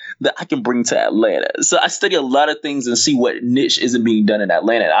Jamaica that I can bring to Atlanta? So I study a lot of things and see what niche isn't being done in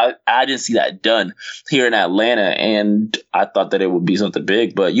Atlanta. I didn't see that done here in Atlanta, and I thought that it would be something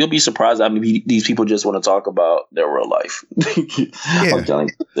big. But you'll be surprised how many these people just want to talk about their real life. Yeah. I'm telling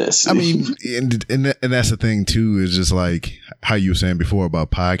you this. I mean, and that's the thing too, is just like how you were saying before about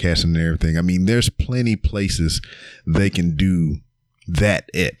podcasting and everything. I mean, there's plenty places they can do that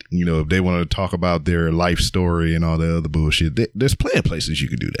at, you know, if they want to talk about their life story and all the other bullshit, there's plenty of places you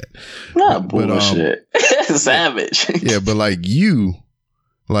could do that. Not bullshit. Savage. Yeah, but like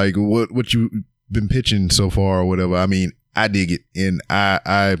what you've been pitching so far or whatever, I mean, I dig it, and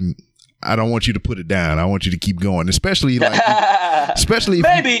I don't want you to put it down. I want you to keep going, especially maybe, I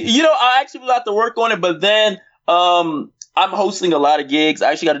actually will have to work on it, but then I'm hosting a lot of gigs.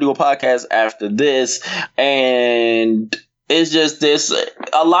 I actually got to do a podcast after this, and it's just this.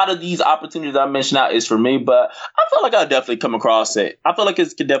 A lot of these opportunities I mentioned out is for me, but I feel like I'll definitely come across it. I feel like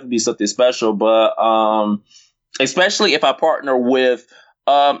it could definitely be something special, but especially if I partner with,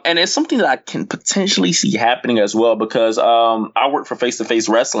 and it's something that I can potentially see happening as well, because I work for Face to Face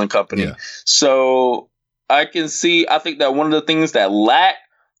Wrestling Company, so I think that one of the things that lacked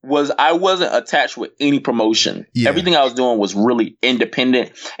was I wasn't attached with any promotion. Yeah. Everything I was doing was really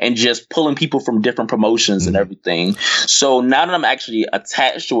independent and just pulling people from different promotions and everything. So now that I'm actually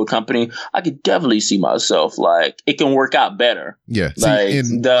attached to a company, I could definitely see myself like it can work out better. Yeah.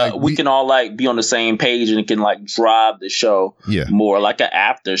 We can all like be on the same page, and it can like drive the show more like an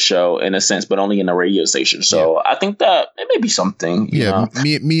after show in a sense, but only in a radio station. So I think that it may be something. Yeah.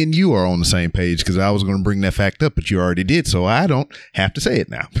 Me and you are on the same page, because I was going to bring that fact up, but you already did. So I don't have to say it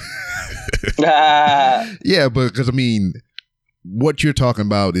now. Yeah, but because I mean, what you're talking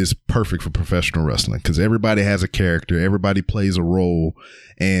about is perfect for professional wrestling, because everybody has a character, everybody plays a role,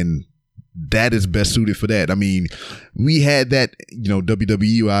 and that is best suited for that. I mean, we had that, you know,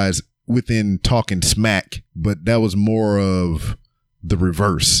 WWE wise within Talking Smack, but that was more of the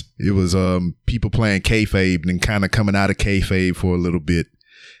reverse. It was people playing kayfabe and kind of coming out of kayfabe for a little bit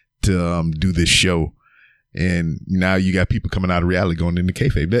to do this show. And now you got people coming out of reality going into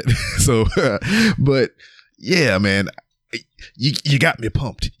kayfabe. So, but Yeah, man. You got me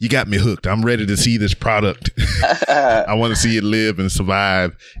pumped. You got me hooked. I'm ready to see this product. I want to see it live and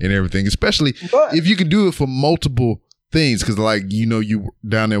survive and everything, especially if you can do it for multiple things. Because, like, you know, you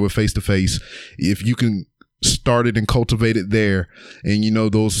down there with Face to Face, if you can start it and cultivate it there, and you know,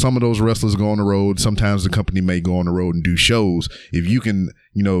 some of those wrestlers go on the road. Sometimes the company may go on the road and do shows. If you can,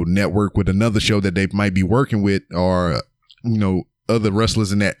 you know, network with another show that they might be working with, or you know, other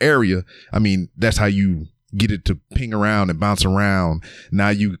wrestlers in that area. I mean, that's how you get it to ping around and bounce around. Now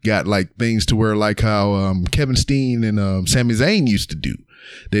you got like things to where, like how Kevin Steen and Sami Zayn used to do.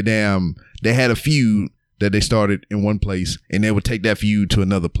 They had a feud that they started in one place, and they would take that feud to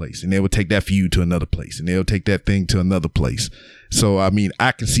another place, and they would take that feud to another place, and they would take that thing to another place. So, I mean,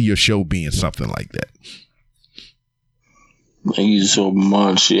 I can see your show being something like that. Thank you so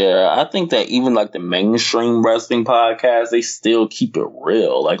much. Yeah, I think that even like the mainstream wrestling podcasts, they still keep it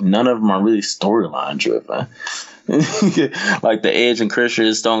real. Like, none of them are really storyline driven. Like the Edge and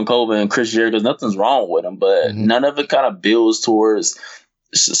Christian, Stone Cold and Chris Jericho, nothing's wrong with them, but none of it kind of builds towards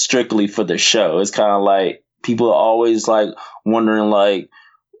strictly for the show. It's kind of like people are always like wondering, like,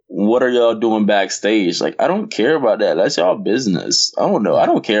 what are y'all doing backstage? Like, I don't care about that. That's y'all business. I don't know. I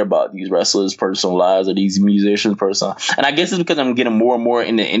don't care about these wrestlers' personal lives or these musicians' personal. And I guess it's because I'm getting more and more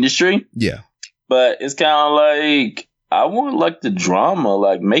in the industry. Yeah. But it's kind of like, I want like the drama,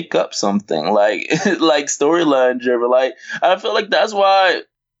 like make up something, like like storyline driven. Like, I feel like that's why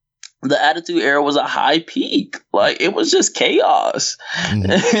the Attitude Era was a high peak. Like, it was just chaos.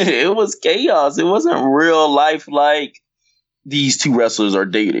 It was chaos. It wasn't real life. Like, these two wrestlers are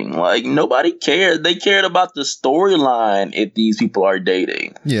dating. Like, nobody cared. They cared about the storyline if these people are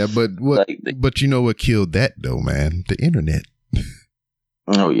dating. Yeah, but what? Like, but you know what killed that though, man? The internet.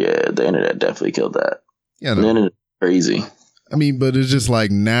 Oh yeah, the internet definitely killed that. Yeah, the internet crazy. I mean, but it's just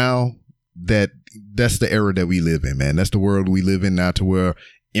like now that's the era that we live in, man. That's the world we live in now, to where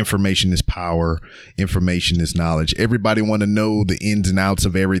information is power, information is knowledge. Everybody want to know the ins and outs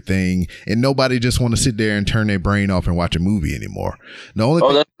of everything, and nobody just want to sit there and turn their brain off and watch a movie anymore.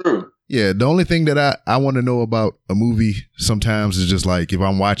 That's true. Yeah, the only thing that I want to know about a movie sometimes is just like, if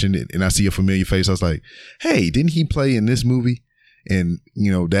I'm watching it and I see a familiar face, I was like, hey, didn't he play in this movie? And,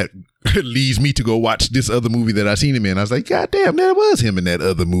 you know, that leads me to go watch this other movie that I seen him in. I was like, God damn, that was him in that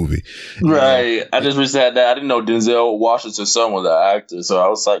other movie. Right. I just wish that I didn't know Denzel Washington's son was an actor. So I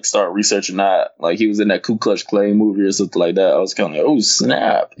was like, start researching that. Like, he was in that Ku Klux Klan movie or something like that. I was kind of like, oh,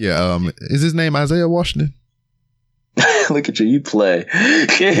 snap. Yeah. Is his name Isaiah Washington? Look at you play.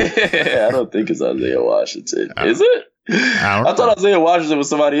 I don't think it's Isaiah Washington. Is it? I thought Isaiah Washington was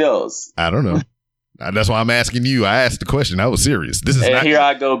somebody else. I don't know. That's why I'm asking you. I asked the question. I was serious. Here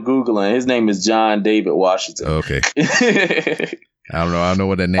I go Googling. His name is John David Washington. Okay. I don't know. I don't know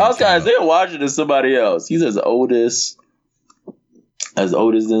what that name is. Isaiah Washington is somebody else. He's as old as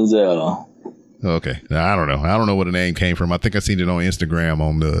Denzel. Okay. Now, I don't know. I don't know where the name came from. I think I seen it on Instagram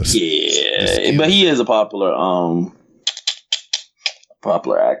on the. Yeah, but he is a popular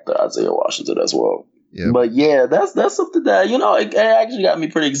actor, Isaiah Washington, as well. Yep. But yeah, that's something that, you know, it actually got me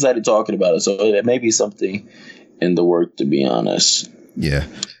pretty excited talking about it. So it may be something in the work, to be honest. Yeah,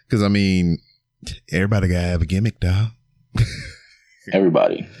 because I mean, everybody gotta have a gimmick, dog.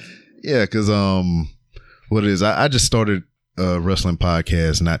 Everybody. Yeah, because what it is, I just started a wrestling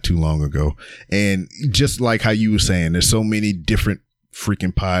podcast not too long ago, and just like how you were saying, there's so many different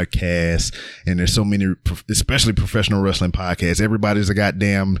freaking podcasts, and there's so many, especially professional wrestling podcasts. Everybody's a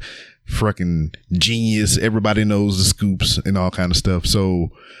goddamn freaking genius. Everybody knows the scoops and all kind of stuff. So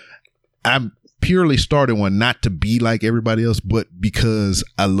I purely started one not to be like everybody else, but because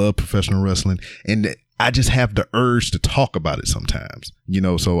I love professional wrestling, and I just have the urge to talk about it sometimes, you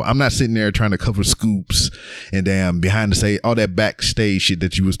know. So I'm not sitting there trying to cover scoops and damn behind the scenes, all that backstage shit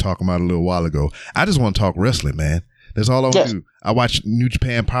that you was talking about a little while ago. I just want to talk wrestling, man. That's all I want to do. I watched New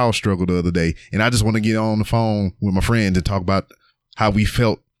Japan Power Struggle the other day, and I just want to get on the phone with my friends and talk about how we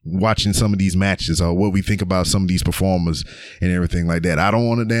felt watching some of these matches, or what we think about some of these performers and everything like that. I don't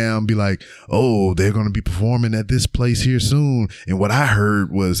want to damn be like, oh, they're going to be performing at this place here soon, and what I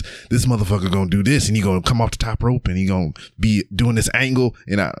heard was this motherfucker going to do this, and he going to come off the top rope, and he going to be doing this angle,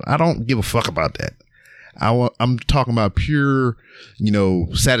 and I don't give a fuck about that. I'm talking about pure, you know,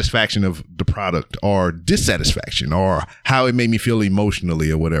 satisfaction of the product, or dissatisfaction, or how it made me feel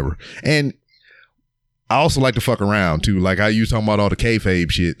emotionally or whatever. And I also like to fuck around too. Like how you talking about all the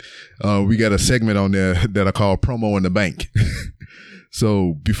kayfabe shit. We got a segment on there that I call Promo in the Bank.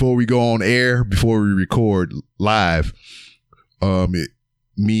 So before we go on air, before we record live,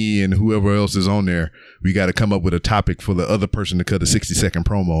 me and whoever else is on there, we got to come up with a topic for the other person to cut a 60-second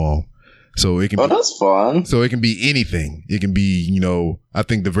promo on. So it can be, that's fun. So it can be anything. It can be, you know, I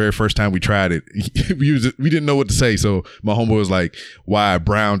think the very first time we tried it, we didn't know what to say. So my homeboy was like, why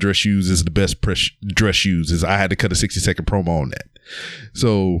brown dress shoes is the best dress shoes, is I had to cut a 60-second promo on that.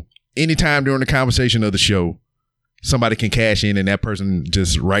 So anytime during the conversation of the show, somebody can cash in and that person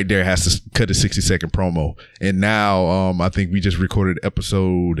just right there has to cut a 60-second promo. And now I think we just recorded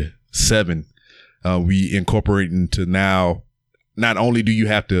episode 7. We incorporate into now, not only do you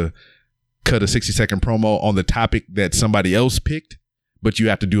have to cut a 60-second promo on the topic that somebody else picked, but you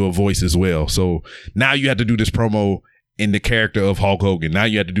have to do a voice as well. So now you have to do this promo in the character of Hulk Hogan. Now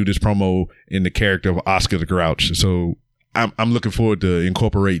you have to do this promo in the character of Oscar the Grouch. So I'm looking forward to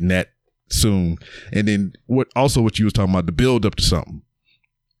incorporating that soon. And then what you was talking about, the build up to something.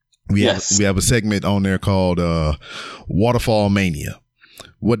 We have a segment on there called Waterfall Mania.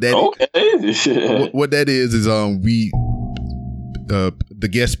 What that is we the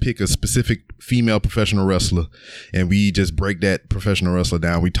guests pick a specific female professional wrestler, and we just break that professional wrestler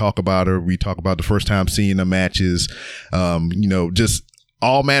down. We talk about her. We talk about the first time seeing the matches, you know, just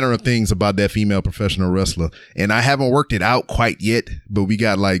all manner of things about that female professional wrestler. And I haven't worked it out quite yet, but we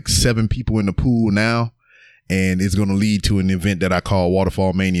got like 7 people in the pool now, and it's going to lead to an event that I call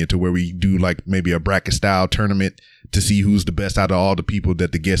Waterfall Mania, to where we do like maybe a bracket style tournament to see who's the best out of all the people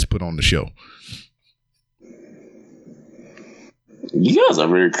that the guests put on the show. You guys are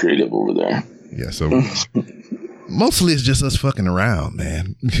very creative over there. Yeah, so mostly it's just us fucking around,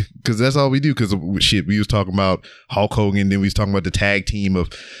 man, because that's all we do. Because shit, we was talking about Hulk Hogan, then we was talking about the tag team of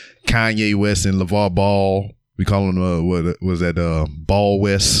Kanye West and LeVar Ball. We call them what was that? Ball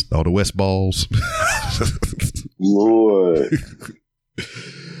West, or the West Balls. Lord,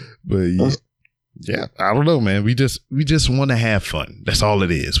 but yeah, I don't know, man. We just want to have fun. That's all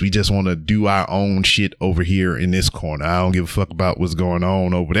it is. We just want to do our own shit over here in this corner. I don't give a fuck about what's going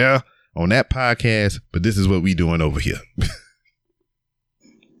on over there on that podcast, but this is what we doing over here.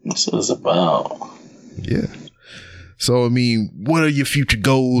 That's what it's about. Yeah. So, I mean, what are your future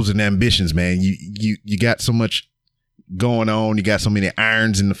goals and ambitions, man? You got so much going on. You got so many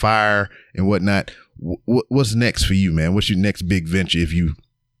irons in the fire and whatnot. What's next for you, man? What's your next big venture, if you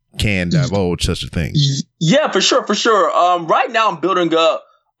can divulge such a thing? Yeah, for sure. Right now I'm building up.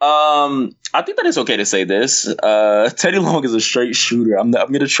 I think that it's okay to say this. Teddy Long is a straight shooter. I'm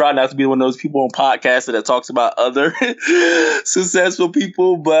going to try not to be one of those people on podcasts that talks about other successful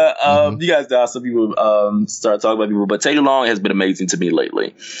people, but you guys know how some people start talking about people. But Teddy Long has been amazing to me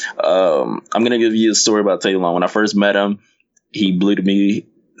lately. I'm going to give you a story about Teddy Long. When I first met him, he blew to me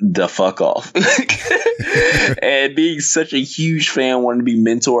the fuck off. And being such a huge fan, wanting to be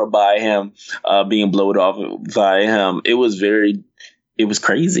mentored by him, being blown off by him, it was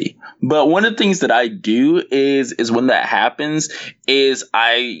crazy. But one of the things that I do is when that happens is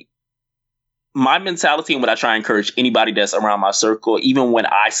my mentality, and what I try and encourage anybody that's around my circle, even when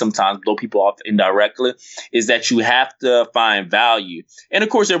I sometimes blow people off indirectly, is that you have to find value. And of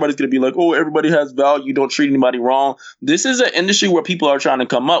course, everybody's going to be like, oh, everybody has value. Don't treat anybody wrong. This is an industry where people are trying to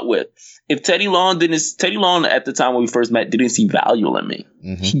come up with. If Teddy Long at the time when we first met didn't see value in me,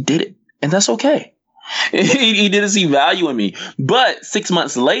 he did it. And that's okay. He didn't see value in me. But 6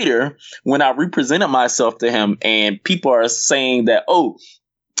 months later, when I represented myself to him and people are saying that, oh,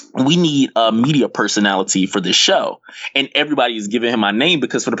 we need a media personality for this show, and everybody is giving him my name,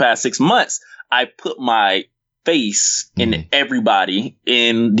 because for the past 6 months, I put my face in everybody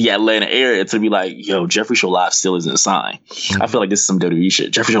in the Atlanta area to be like, yo, Jeffrey Show Live still isn't a sign. I feel like this is some WWE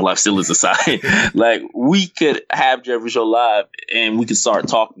shit. Jeffrey Show Live still is a sign. Like, we could have Jeffrey Show Live and we could start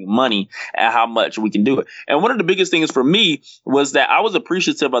talking money and how much we can do it. And one of the biggest things for me was that I was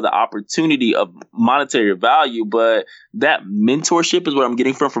appreciative of the opportunity of monetary value, but that mentorship is what I'm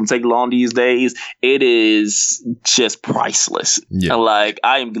getting from Teddy Long these days. It is just priceless. Yeah. Like,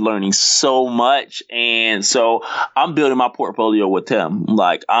 I am learning so much. And so I'm building my portfolio with him.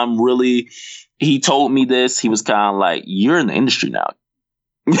 Like, he told me this. He was kind of like, you're in the industry now.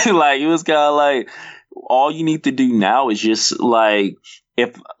 Like, he was kind of like, all you need to do now is just like,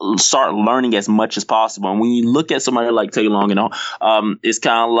 start learning as much as possible. And when you look at somebody like Teddy Long, it's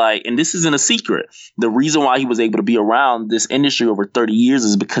kind of like, and this isn't a secret, the reason why he was able to be around this industry over 30 years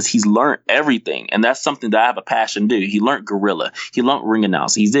is because he's learned everything. And that's something that I have a passion to do. He learned gorilla. He learned ring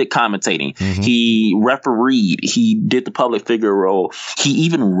announcing. He did commentating. He refereed. He did the public figure role. He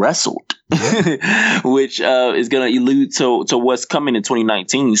even wrestled. Which is going to allude to what's coming in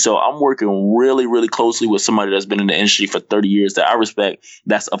 2019. So I'm working really, really closely with somebody that's been in the industry for 30 years that I respect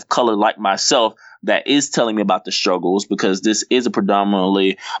that's of color like myself that is telling me about the struggles, because this is a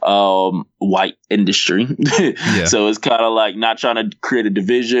predominantly white industry. Yeah. So it's kind of like not trying to create a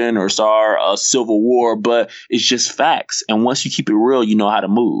division or start a civil war, but it's just facts. And once you keep it real, you know how to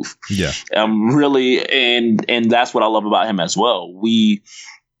move. Yeah. Really, and that's what I love about him as well. We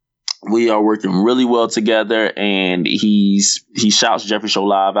are working really well together, and he shouts Jeffrey Show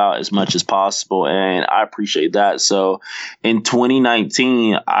Live out as much as possible, and I appreciate that. So in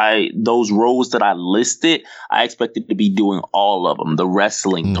 2019, those roles that I listed, I expected to be doing all of them: the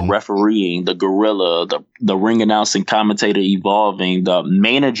wrestling, the refereeing, the gorilla, the ring announcing, commentator, evolving, the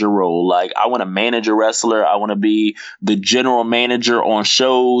manager role. Like, I want to manage a wrestler. I want to be the general manager on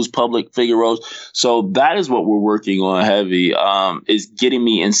shows, public figure roles. So that is what we're working on heavy, is getting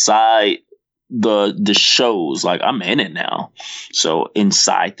me inside the shows. Like, I'm in it now, so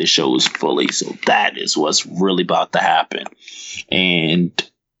inside the shows fully. So that is what's really about to happen, and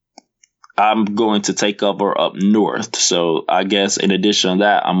I'm going to take over up north. So I guess in addition to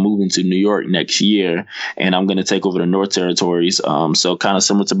that, I'm moving to New York next year, and I'm going to take over the North Territories. So kind of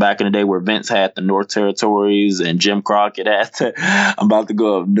similar to back in the day where Vince had the North Territories and Jim Crockett had I'm about to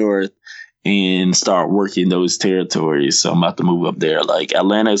go up north and start working those territories. So I'm about to move up there. Like,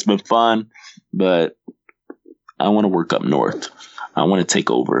 Atlanta has been fun, but I want to work up north. I want to take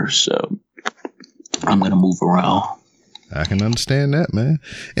over. So I'm going to move around. I can understand that, man.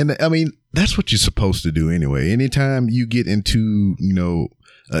 And I mean, that's what you're supposed to do anyway. Anytime you get into,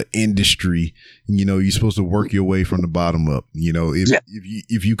 an industry, you're supposed to work your way from the bottom up.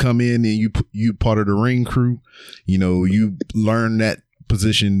 If you come in and you part of the ring crew, you learn that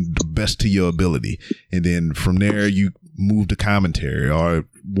position the best to your ability, and then from there you move to commentary or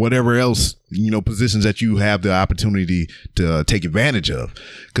whatever else, positions that you have the opportunity to take advantage of.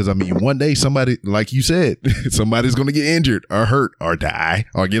 Because I mean, one day somebody, like you said, somebody's going to get injured or hurt or die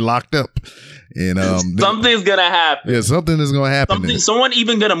or get locked up, and something's gonna happen. Yeah, something is going to happen. Someone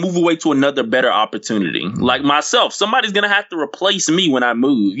even gonna move away to another better opportunity. Like myself, somebody's gonna have to replace me when I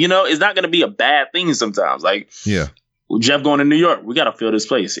move. It's not gonna be a bad thing sometimes. Like, yeah. Jeff going to New York, we got to fill this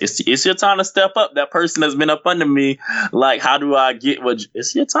place. It's your time to step up. That person that's been up under me, like, how do I get what?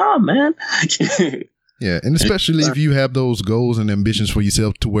 It's your time, man. Yeah, and especially if you have those goals and ambitions for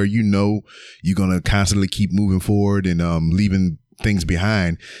yourself to where you're going to constantly keep moving forward and leaving things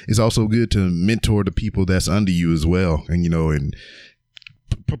behind. It's also good to mentor the people that's under you as well, and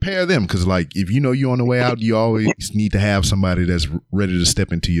prepare them, because like, if you're on the way out, you always need to have somebody that's ready to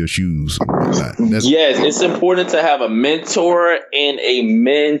step into your shoes. Yes, it's important to have a mentor and a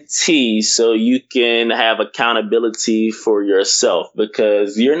mentee so you can have accountability for yourself,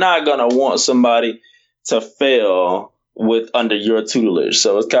 because you're not going to want somebody to fail with under your tutelage.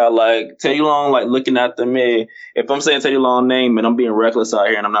 So it's kind of like Teddy Long, like looking after me. If I'm saying Teddy Long name and I'm being reckless out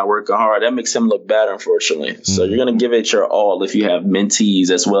here and I'm not working hard, that makes him look bad, unfortunately. Mm-hmm. So you're going to give it your all if you have mentees,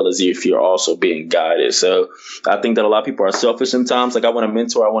 as well as if you're also being guided. So I think that a lot of people are selfish sometimes. Like, I want a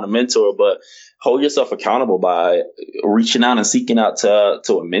mentor, but hold yourself accountable by reaching out and seeking out to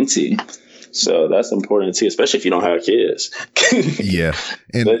a mentee. So that's important too, especially if you don't have kids. Yeah.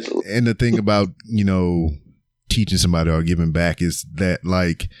 And the thing about, teaching somebody or giving back is that,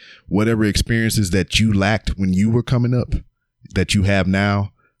 like, whatever experiences that you lacked when you were coming up that you have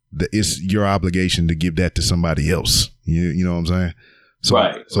now, it's your obligation to give that to somebody else. You know what I'm saying? So,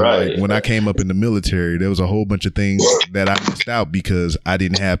 right. Like, when I came up in the military, there was a whole bunch of things that I missed out because I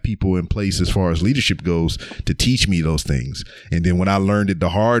didn't have people in place as far as leadership goes to teach me those things. And then when I learned it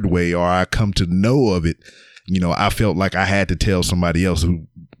the hard way, or I come to know of it, I felt like I had to tell somebody else who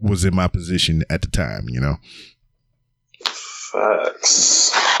was in my position at the time,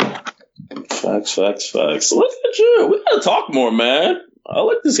 Facts. Look at you. We gotta talk more, man. I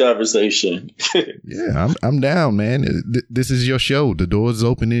like this conversation. Yeah, I'm down, man. This is your show. The door's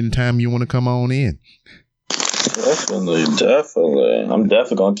open anytime you want to come on in. Definitely. I'm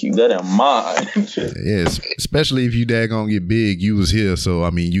definitely gonna keep that in mind. Yes, especially if you daggone get big. You was here, so I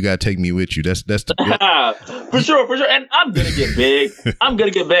mean, you gotta take me with you. That's the for sure. And I'm gonna get big.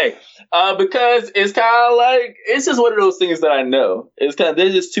 Because it's kind of like, it's just one of those things that I know. It's kind of,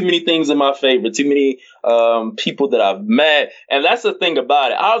 there's just too many things in my favor, too many people that I've met. And that's the thing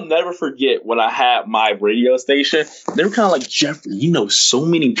about it. I'll never forget when I had my radio station. They were kind of like, Jeffrey, you know so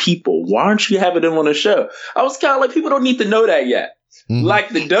many people. Why aren't you having them on the show? I was kind of like, people don't need to know that yet. Mm-hmm. Like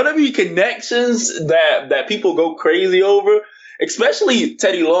the WWE connections that people go crazy over. especially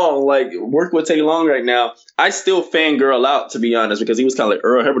Teddy Long, like working with Teddy Long right now, I still fangirl out, to be honest, because he was kind of like,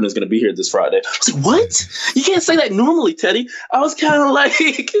 Earl Hebron is going to be here this Friday. I was like, what? You can't say that normally, Teddy. I was kind of like,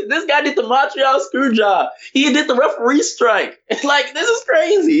 this guy did the Montreal screw job. He did the referee strike. Like, this is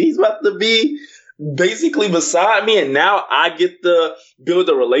crazy. He's about to be basically beside me, and now I get to build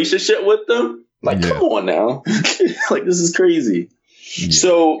a relationship with them. Like, come on now. Like, this is crazy. Yeah.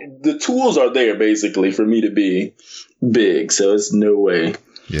 So the tools are there basically for me to be big. So it's no way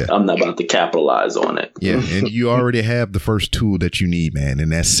I'm not about to capitalize on it. Yeah. And you already have the first tool that you need, man.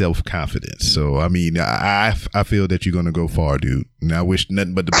 And that's self-confidence. So, I mean, I feel that you're going to go far, dude. And I wish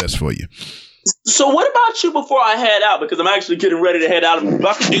nothing but the best for you. So what about you before I head out? Because I'm actually getting ready to head out. I'm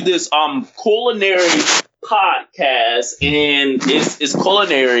about to do this culinary podcast, and it's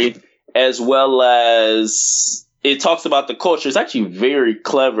culinary as well as it talks about the culture. It's actually very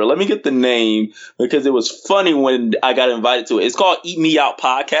clever. Let me get the name because it was funny when I got invited to it. It's called Eat Me Out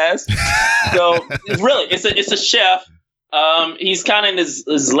Podcast. So it's a chef. He's kind of in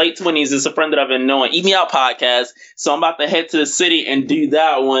his late 20s. It's a friend that I've been knowing. Eat Me Out Podcast. So I'm about to head to the city and do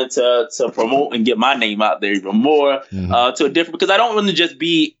that one to promote and get my name out there even more to a different, because I don't want to just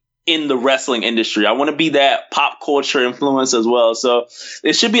be in the wrestling industry. I want to be that pop culture influence as well. So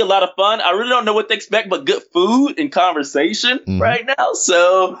it should be a lot of fun. I really don't know what to expect, but good food and conversation right now.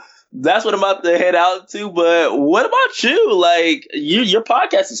 So that's what I'm about to head out to. But what about you? Like, your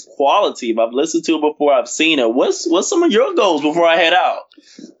podcast is quality. If I've listened to it before, I've seen it. What's some of your goals before I head out?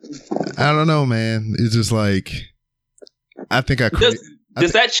 I don't know, man. It's just like, I think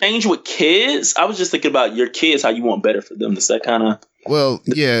Does that change with kids? I was just thinking about your kids, how you want better for them. Does that kind of... Well,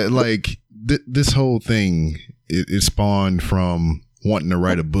 yeah, like this whole thing, it spawned from wanting to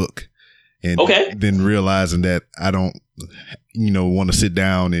write a book and then realizing that I don't, want to sit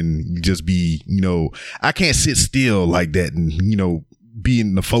down and just be, I can't sit still like that and, be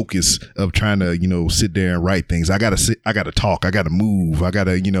in the focus of trying to, sit there and write things. I got to talk. I got to move. I got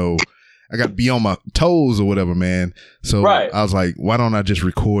to be on my toes or whatever, man. So I was like, why don't I just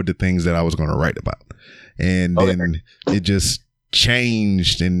record the things that I was going to write about? And then it just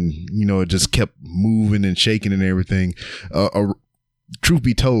changed and, it just kept moving and shaking and everything. Truth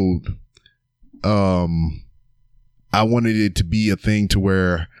be told, I wanted it to be a thing to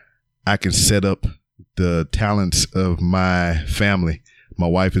where I can set up the talents of my family. My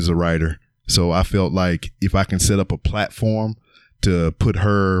wife is a writer. So I felt like if I can set up a platform to put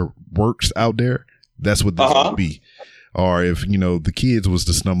her works out there, that's what this would be. Or if, the kids was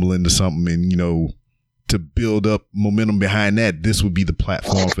to stumble into something and, to build up momentum behind that, this would be the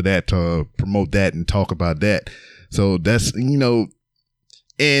platform for that, to promote that and talk about that. So that's,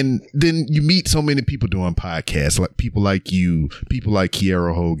 and then you meet so many people doing podcasts, like people like you, people like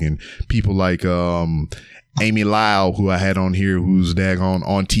Kiera Hogan, people like Amy Lyle, who I had on here, who's daggone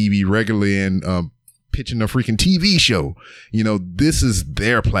on TV regularly and pitching a freaking TV show. This is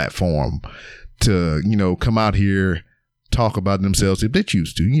their platform to, come out here, talk about themselves if they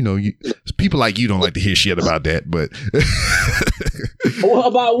choose to. People like you don't like to hear shit about that, but well,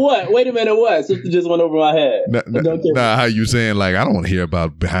 about what? Wait a minute, what? Something just went over my head. Nah, how you saying, like, I don't want to hear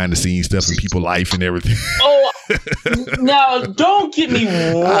about behind the scenes stuff and people's life and everything. Oh, now don't get me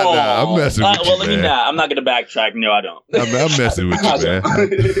wrong. I'm messing with you, let me not. I'm not going to backtrack. No, I don't. I'm messing with you, man.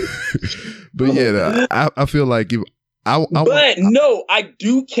 But yeah, I feel like if no, I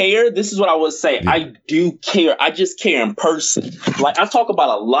do care. This is what I would say. Yeah. I do care. I just care in person. Like, I talk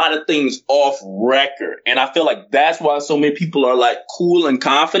about a lot of things off record. And I feel like that's why so many people are like cool and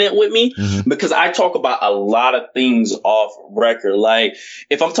confident with me, because I talk about a lot of things off record. Like,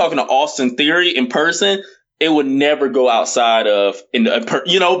 if I'm talking to Austin Theory in person, it would never go outside of,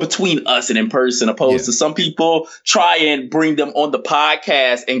 between us and in person, opposed to some people try and bring them on the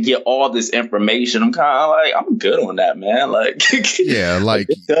podcast and get all this information. I'm kind of like, I'm good on that, man. Like, like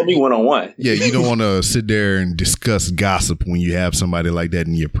tell me one-on-one. Yeah, you don't want to sit there and discuss gossip when you have somebody like that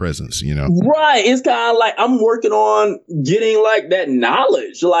in your presence, Right. It's kind of like I'm working on getting like that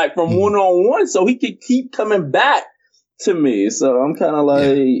knowledge, like from one-on-one, so he could keep coming back to me. So I'm kind of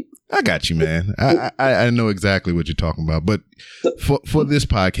like... Yeah. I got you, man. I know exactly what you're talking about. But for this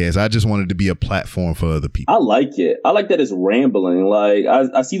podcast, I just wanted to be a platform for other people. I like it. I like that it's rambling. Like,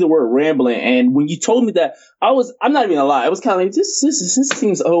 I see the word rambling. And when you told me that, I'm not even gonna lie. I was kind of like, this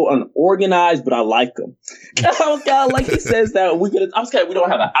seems so unorganized, but I like them. I was kind of like, he says that we don't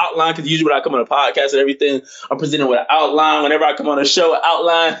have an outline, because usually when I come on a podcast and everything, I'm presenting with an outline. Whenever I come on a show, an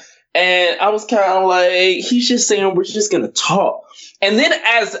outline. And I was kind of like, he's just saying we're just going to talk. And then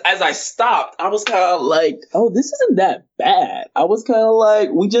as I stopped, I was kind of like, oh, this isn't that bad. I was kind of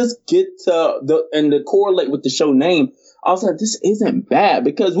like, we just get to and correlate with the show name. I was like, this isn't bad,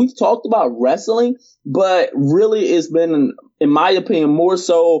 because we've talked about wrestling, but really it's been, in my opinion, more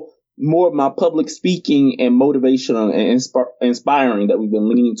of my public speaking and motivational and inspiring that we've been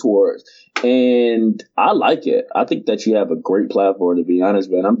leaning towards. And I like it. I think that you have a great platform, to be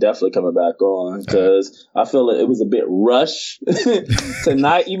honest, man. I'm definitely coming back on, because I feel like it was a bit rushed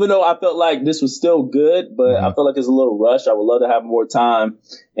tonight, even though I felt like this was still good, but I feel like it's a little rushed. I would love to have more time,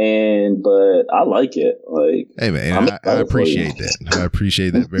 but I like it. Like, hey man, I appreciate that. I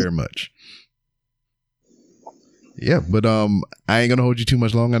appreciate that very much. Yeah, but I ain't gonna hold you too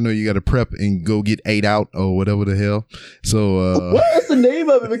much long. I know you got to prep and go get 8 Out or whatever the hell. So what's the name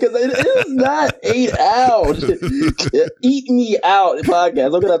of it? Because it is not 8 Out. Eat Me Out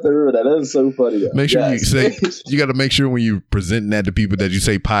podcast. I'm gonna have to remember that. That is so funny. Make sure you say, you got to make sure when you presenting that to people that you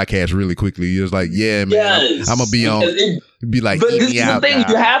say podcast really quickly. You're just like, yeah, man, I'm gonna be on. Be like, but eat this me is out. The thing,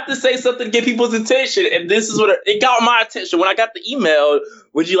 you have to say something to get people's attention, and this is what it got my attention when I got the email.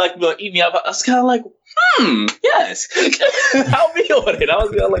 Would you like to eat me out? I was kind of like, yes. I'll be on it. I was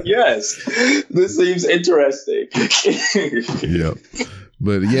kind of like, yes, this seems interesting. Yeah,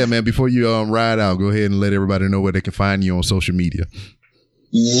 but yeah, man. Before you ride out, go ahead and let everybody know where they can find you on social media.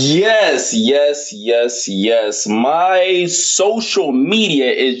 Yes. My social media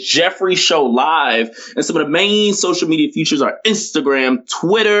is Jeffrey Show Live, and some of the main social media features are Instagram,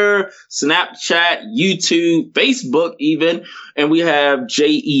 Twitter, Snapchat, YouTube, Facebook even, and we have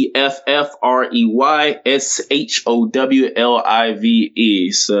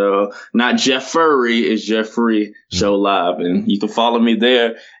JEFFREYSHOWLIVE. So not Jeff Furry, it's Jeffrey Show Live, and you can follow me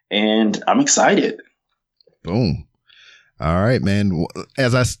there, and I'm excited. Boom. All right, man.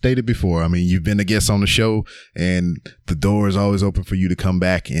 As I stated before, I mean, you've been a guest on the show, and the door is always open for you to come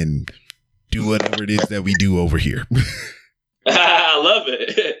back and do whatever it is that we do over here. I love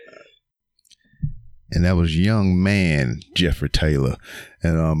it. And that was young man Jeffrey Taylor.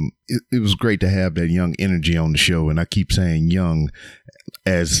 And it was great to have that young energy on the show. And I keep saying young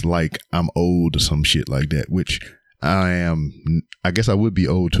as like I'm old or some shit like that, which I am. I guess I would be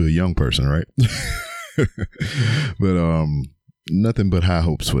old to a young person, right? But nothing but high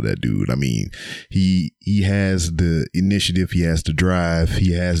hopes for that dude. I mean, he has the initiative, he has the drive,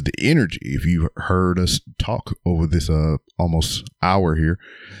 he has the energy. If you heard us talk over this almost hour here,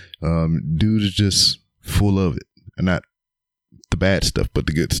 dude is just full of it, and not the bad stuff, but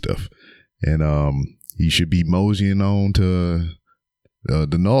the good stuff. And he should be moseying on to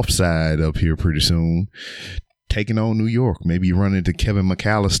the north side up here pretty soon, taking on New York. Maybe run into Kevin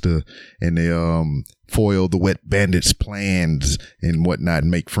McAllister and they foil the Wet Bandits' plans and whatnot,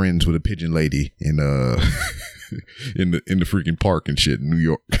 and make friends with a pigeon lady in in the freaking park and shit in New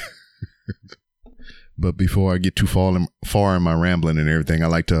York. But before I get too far in my rambling and everything, I'd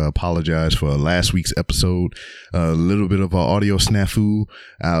like to apologize for last week's episode. A little bit of an audio snafu.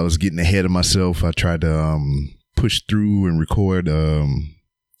 I was getting ahead of myself. I tried to push through and record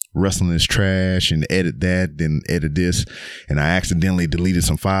Wrestling is Trash and edit that, then edit this, and I accidentally deleted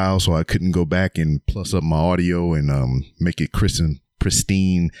some files, so I couldn't go back and plus up my audio and make it crisp and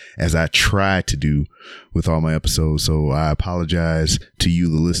pristine as I try to do with all my episodes. So I apologize to you,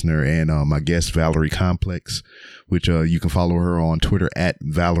 the listener, and my guest Valerie Complex, which you can follow her on Twitter at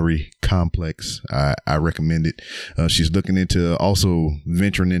Valerie Complex. I recommend it. She's looking into also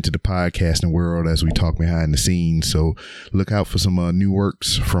venturing into the podcasting world as we talk behind the scenes. So look out for some new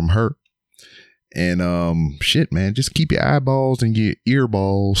works from her. And shit, man, just keep your eyeballs and your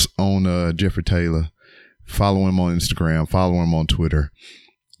earballs on Jeffrey Taylor. Follow him on Instagram, follow him on Twitter,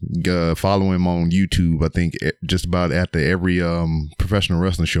 follow him on YouTube. I think just about after every professional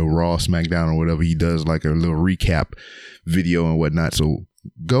wrestling show, Raw, SmackDown, or whatever, he does like a little recap video and whatnot. So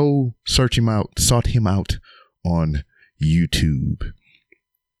go search him out, sought him out on YouTube.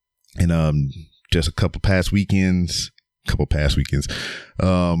 And just a couple past weekends,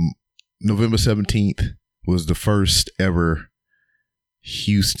 November 17th was the first ever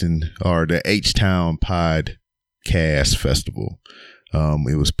Houston, or the H-Town Podcast Festival.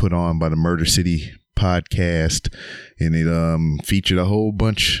 It was put on by the Murder City Podcast, and it featured a whole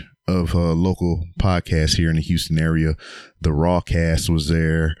bunch of local podcasts here in the Houston area. The Rawcast was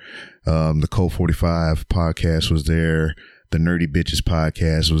there, the Code 45 podcast was there, the Nerdy Bitches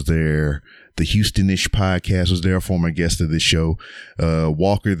podcast was there, the Houstonish podcast was there, former guest of this show.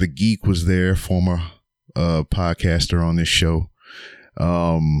 Walker the Geek was there, former podcaster on this show.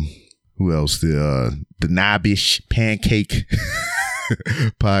 Who else? The Knobbish Pancake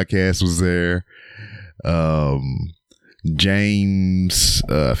podcast was there. James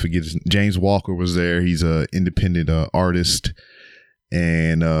Walker was there. He's a independent artist,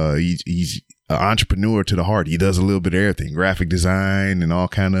 and he's an entrepreneur to the heart. He does a little bit of everything, graphic design and all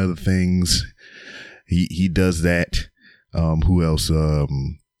kind of other things. He does that. Who else?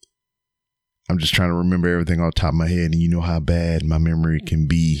 I'm just trying to remember everything off the top of my head, and you know how bad my memory can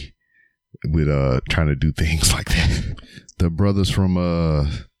be with trying to do things like that. The brothers from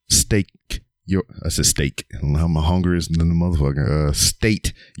Steak. I said steak. I'm hungry as the motherfucker.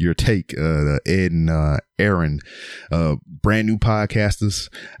 State Your Take. Ed and Aaron, brand new podcasters.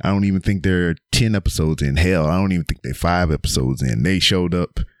 I don't even think they're 10 episodes in. Hell, I don't even think they're 5 episodes in. They showed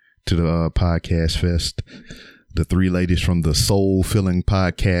up to the podcast fest. The 3 ladies from the Soul Filling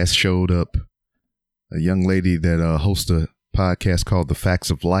podcast showed up. A young lady that hosts a podcast called The Facts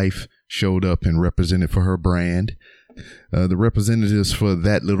of Life showed up and represented for her brand. The representatives for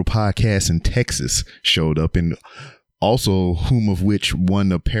That Little Podcast in Texas showed up, and also whom of which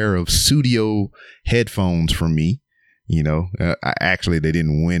won a pair of Studio headphones from me. You know, actually they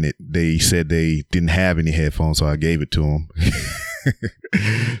didn't win it. They said they didn't have any headphones, so I gave it to them.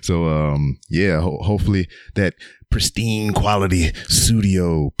 So, yeah, hopefully that pristine quality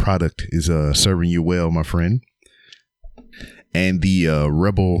Studio product is serving you well, my friend. And the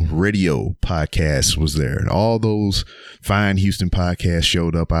Rebel Radio podcast was there. And all those fine Houston podcasts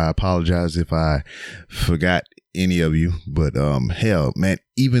showed up. I apologize if I forgot any of you, but hell, man,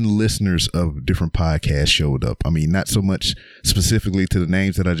 even listeners of different podcasts showed up. I mean, not so much specifically to the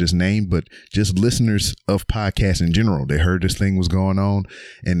names that I just named, but just listeners of podcasts in general. They heard this thing was going on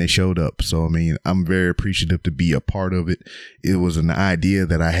and they showed up. So, I mean, I'm very appreciative to be a part of it. It was an idea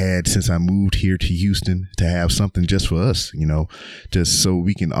that I had since I moved here to Houston to have something just for us, you know, just so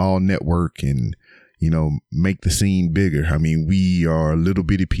we can all network and, you know, make the scene bigger. I mean, we are little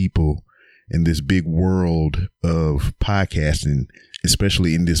bitty people in this big world of podcasting,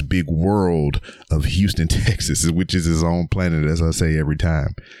 especially in this big world of Houston, Texas, which is its own planet, as I say every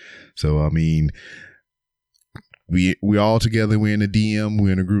time. So, I mean, we all together. We're in a DM.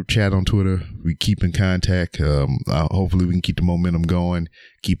 We're in a group chat on Twitter. We keep in contact. Hopefully we can keep the momentum going,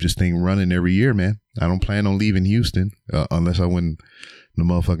 keep this thing running every year, man. I don't plan on leaving Houston unless I win the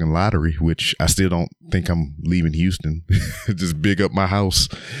motherfucking lottery, which I still don't think I'm leaving Houston. Just big up my house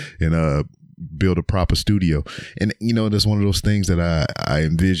and build a proper studio. And, you know, that's one of those things that I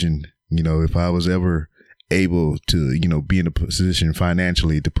envision, you know, if I was ever able to, you know, be in a position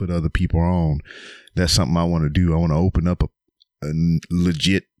financially to put other people on, that's something I want to do. I want to open up a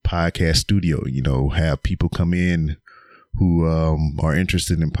legit podcast studio, you know, have people come in who are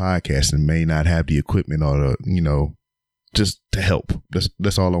interested in podcasting, may not have the equipment or the, you know, just to help.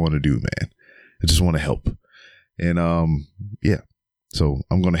 That's all I want to do, man. I just want to help. And yeah. So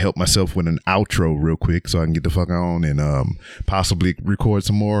I'm going to help myself with an outro real quick so I can get the fuck on and possibly record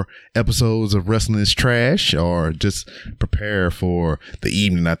some more episodes of Wrestling is Trash, or just prepare for the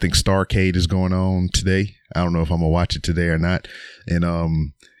evening. I think Starrcade is going on today. I don't know if I'm going to watch it today or not.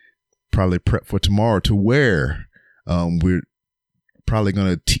 And probably prep for tomorrow, to where we're probably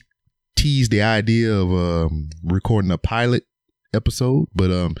going to tease the idea of recording a pilot episode.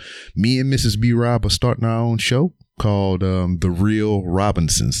 But me and Mrs. B Rob are starting our own show called The Real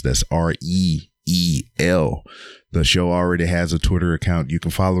Robinsons. That's REEL. The show already has a Twitter account. You can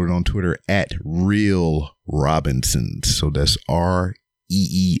follow it on Twitter at Real Robinsons. So that's REEL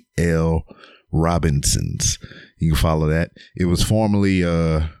Robinsons. You can follow that. It was formerly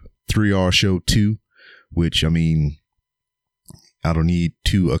 3R Show 2, which, I mean, I don't need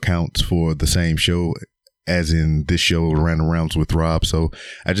 2 accounts for the same show, as in this show, Random Rounds with Rob. So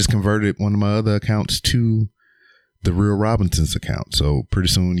I just converted one of my other accounts to the Real Robinsons account. So pretty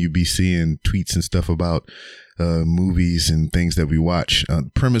soon you'll be seeing tweets and stuff about movies and things that we watch. The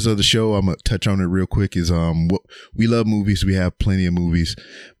premise of the show, I'm gonna touch on it real quick, is we love movies. We have plenty of movies,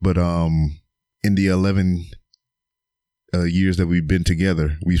 but in the 11 years that we've been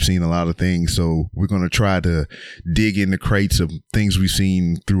together, we've seen a lot of things. So we're going to try to dig in the crates of things we've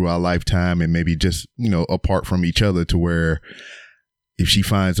seen through our lifetime, and maybe just, you know, apart from each other, to where if she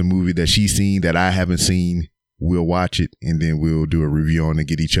finds a movie that she's seen that I haven't seen, we'll watch it and then we'll do a review on it and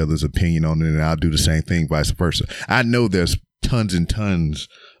get each other's opinion on it. And I'll do the same thing, vice versa. I know there's tons and tons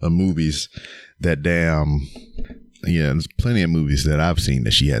of movies that there's plenty of movies that I've seen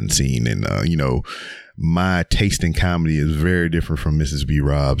that she hadn't seen. And, you know, my taste in comedy is very different from Mrs. B.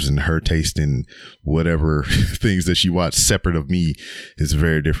 Rob's, and her taste in whatever things that she watched separate of me is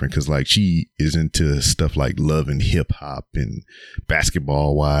very different. Cause like she is into stuff like Love and Hip Hop and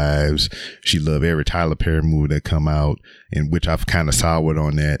Basketball Wives. She loved every Tyler Perry movie that come out, and which I've kind of soured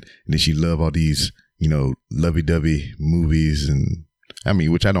on that. And then she loved all these, you know, lovey-dovey movies, and I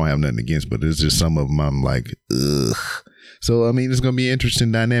mean, which I don't have nothing against, but there's just some of them I'm like, ugh. So, I mean, it's going to be an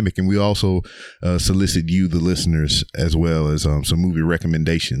interesting dynamic. And we also solicit you, the listeners, as well as some movie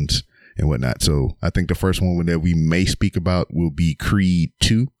recommendations and whatnot. So I think the first one that we may speak about will be Creed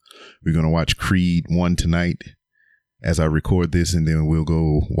 2. We're going to watch Creed 1 tonight as I record this, and then we'll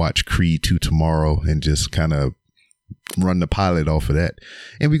go watch Creed 2 tomorrow and just kind of run the pilot off of that.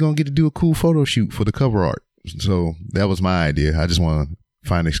 And we're going to get to do a cool photo shoot for the cover art. So that was my idea. I just want to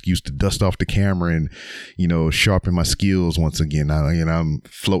find an excuse to dust off the camera and, you know, sharpen my skills once again. I'm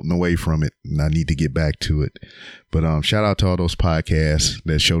floating away from it, and I need to get back to it. But shout out to all those podcasts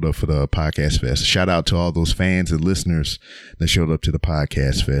that showed up for the Podcast Fest. Shout out to all those fans and listeners that showed up to the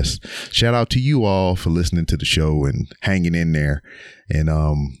Podcast Fest. Shout out to you all for listening to the show and hanging in there. And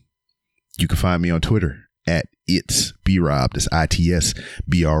you can find me on Twitter at It's B-Rob. That's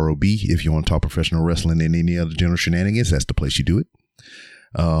ITSBROB. If you want to talk professional wrestling and any other general shenanigans, that's the place you do it.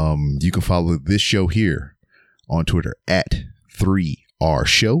 You can follow this show here on Twitter at 3R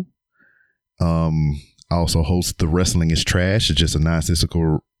Show. I also host the Wrestling is Trash. It's just a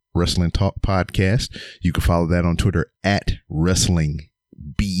nonsensical wrestling talk podcast. You can follow that on Twitter at Wrestling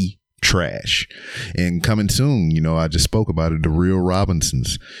B Trash. And coming soon, you know, I just spoke about it, the Real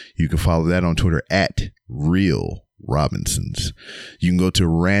Robinsons. You can follow that on Twitter at Real Robinsons. You can go to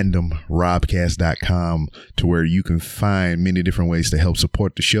randomrobcast.com to where you can find many different ways to help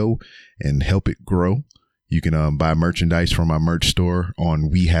support the show and help it grow. You can buy merchandise from our merch store on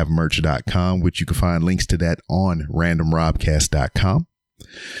wehavemerch.com, which you can find links to that on randomrobcast.com.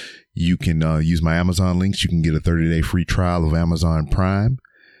 You can use my Amazon links. You can get a 30-day free trial of Amazon Prime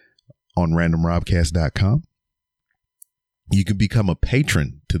on randomrobcast.com. You can become a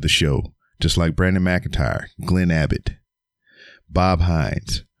patron to the show, just like Brandon McIntyre, Glenn Abbott, Bob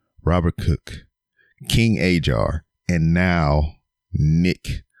Hines, Robert Cook, King Ajar, and now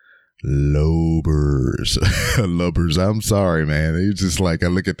Nick Lobers. Lobers, I'm sorry, man. It's just like I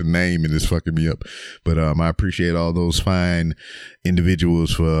look at the name and it's fucking me up. But I appreciate all those fine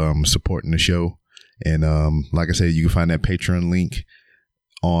individuals for supporting the show. And like I said, you can find that Patreon link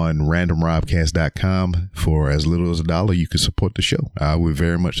on randomrobcast.com. For as little as $1, you can support the show. I would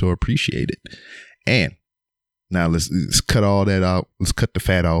very much so appreciate it. And now let's cut all that out. Let's cut the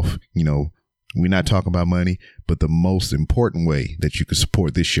fat off. You know, we're not talking about money, but the most important way that you can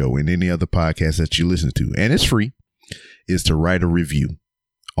support this show and any other podcast that you listen to, and it's free, is to write a review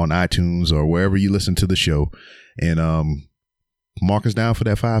on iTunes or wherever you listen to the show, and mark us down for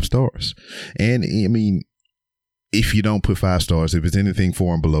that 5 stars. And I mean, if you don't put 5 stars, if it's anything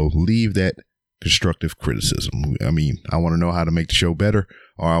 4 and below, leave that constructive criticism. I mean, I want to know how to make the show better,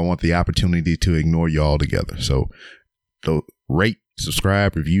 or I want the opportunity to ignore you altogether. So rate,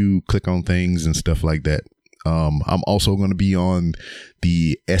 subscribe, review, click on things and stuff like that. I'm also going to be on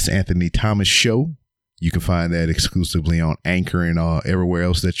the S. Anthony Thomas Show. You can find that exclusively on Anchor and everywhere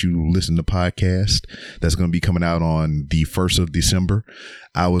else that you listen to podcasts. That's going to be coming out on the 1st of December.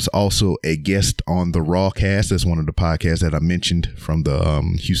 I was also a guest on the Rawcast. That's one of the podcasts that I mentioned from the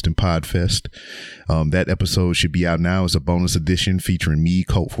Houston Podfest. That episode should be out now as a bonus edition featuring me,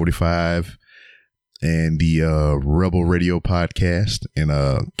 Colt 45, and the Rebel Radio podcast, and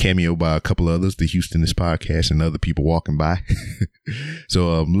a cameo by a couple others, the Houstonist podcast, and other people walking by.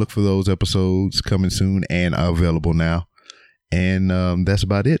 So look for those episodes coming soon and available now. And that's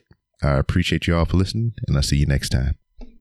about it. I appreciate you all for listening, and I'll see you next time.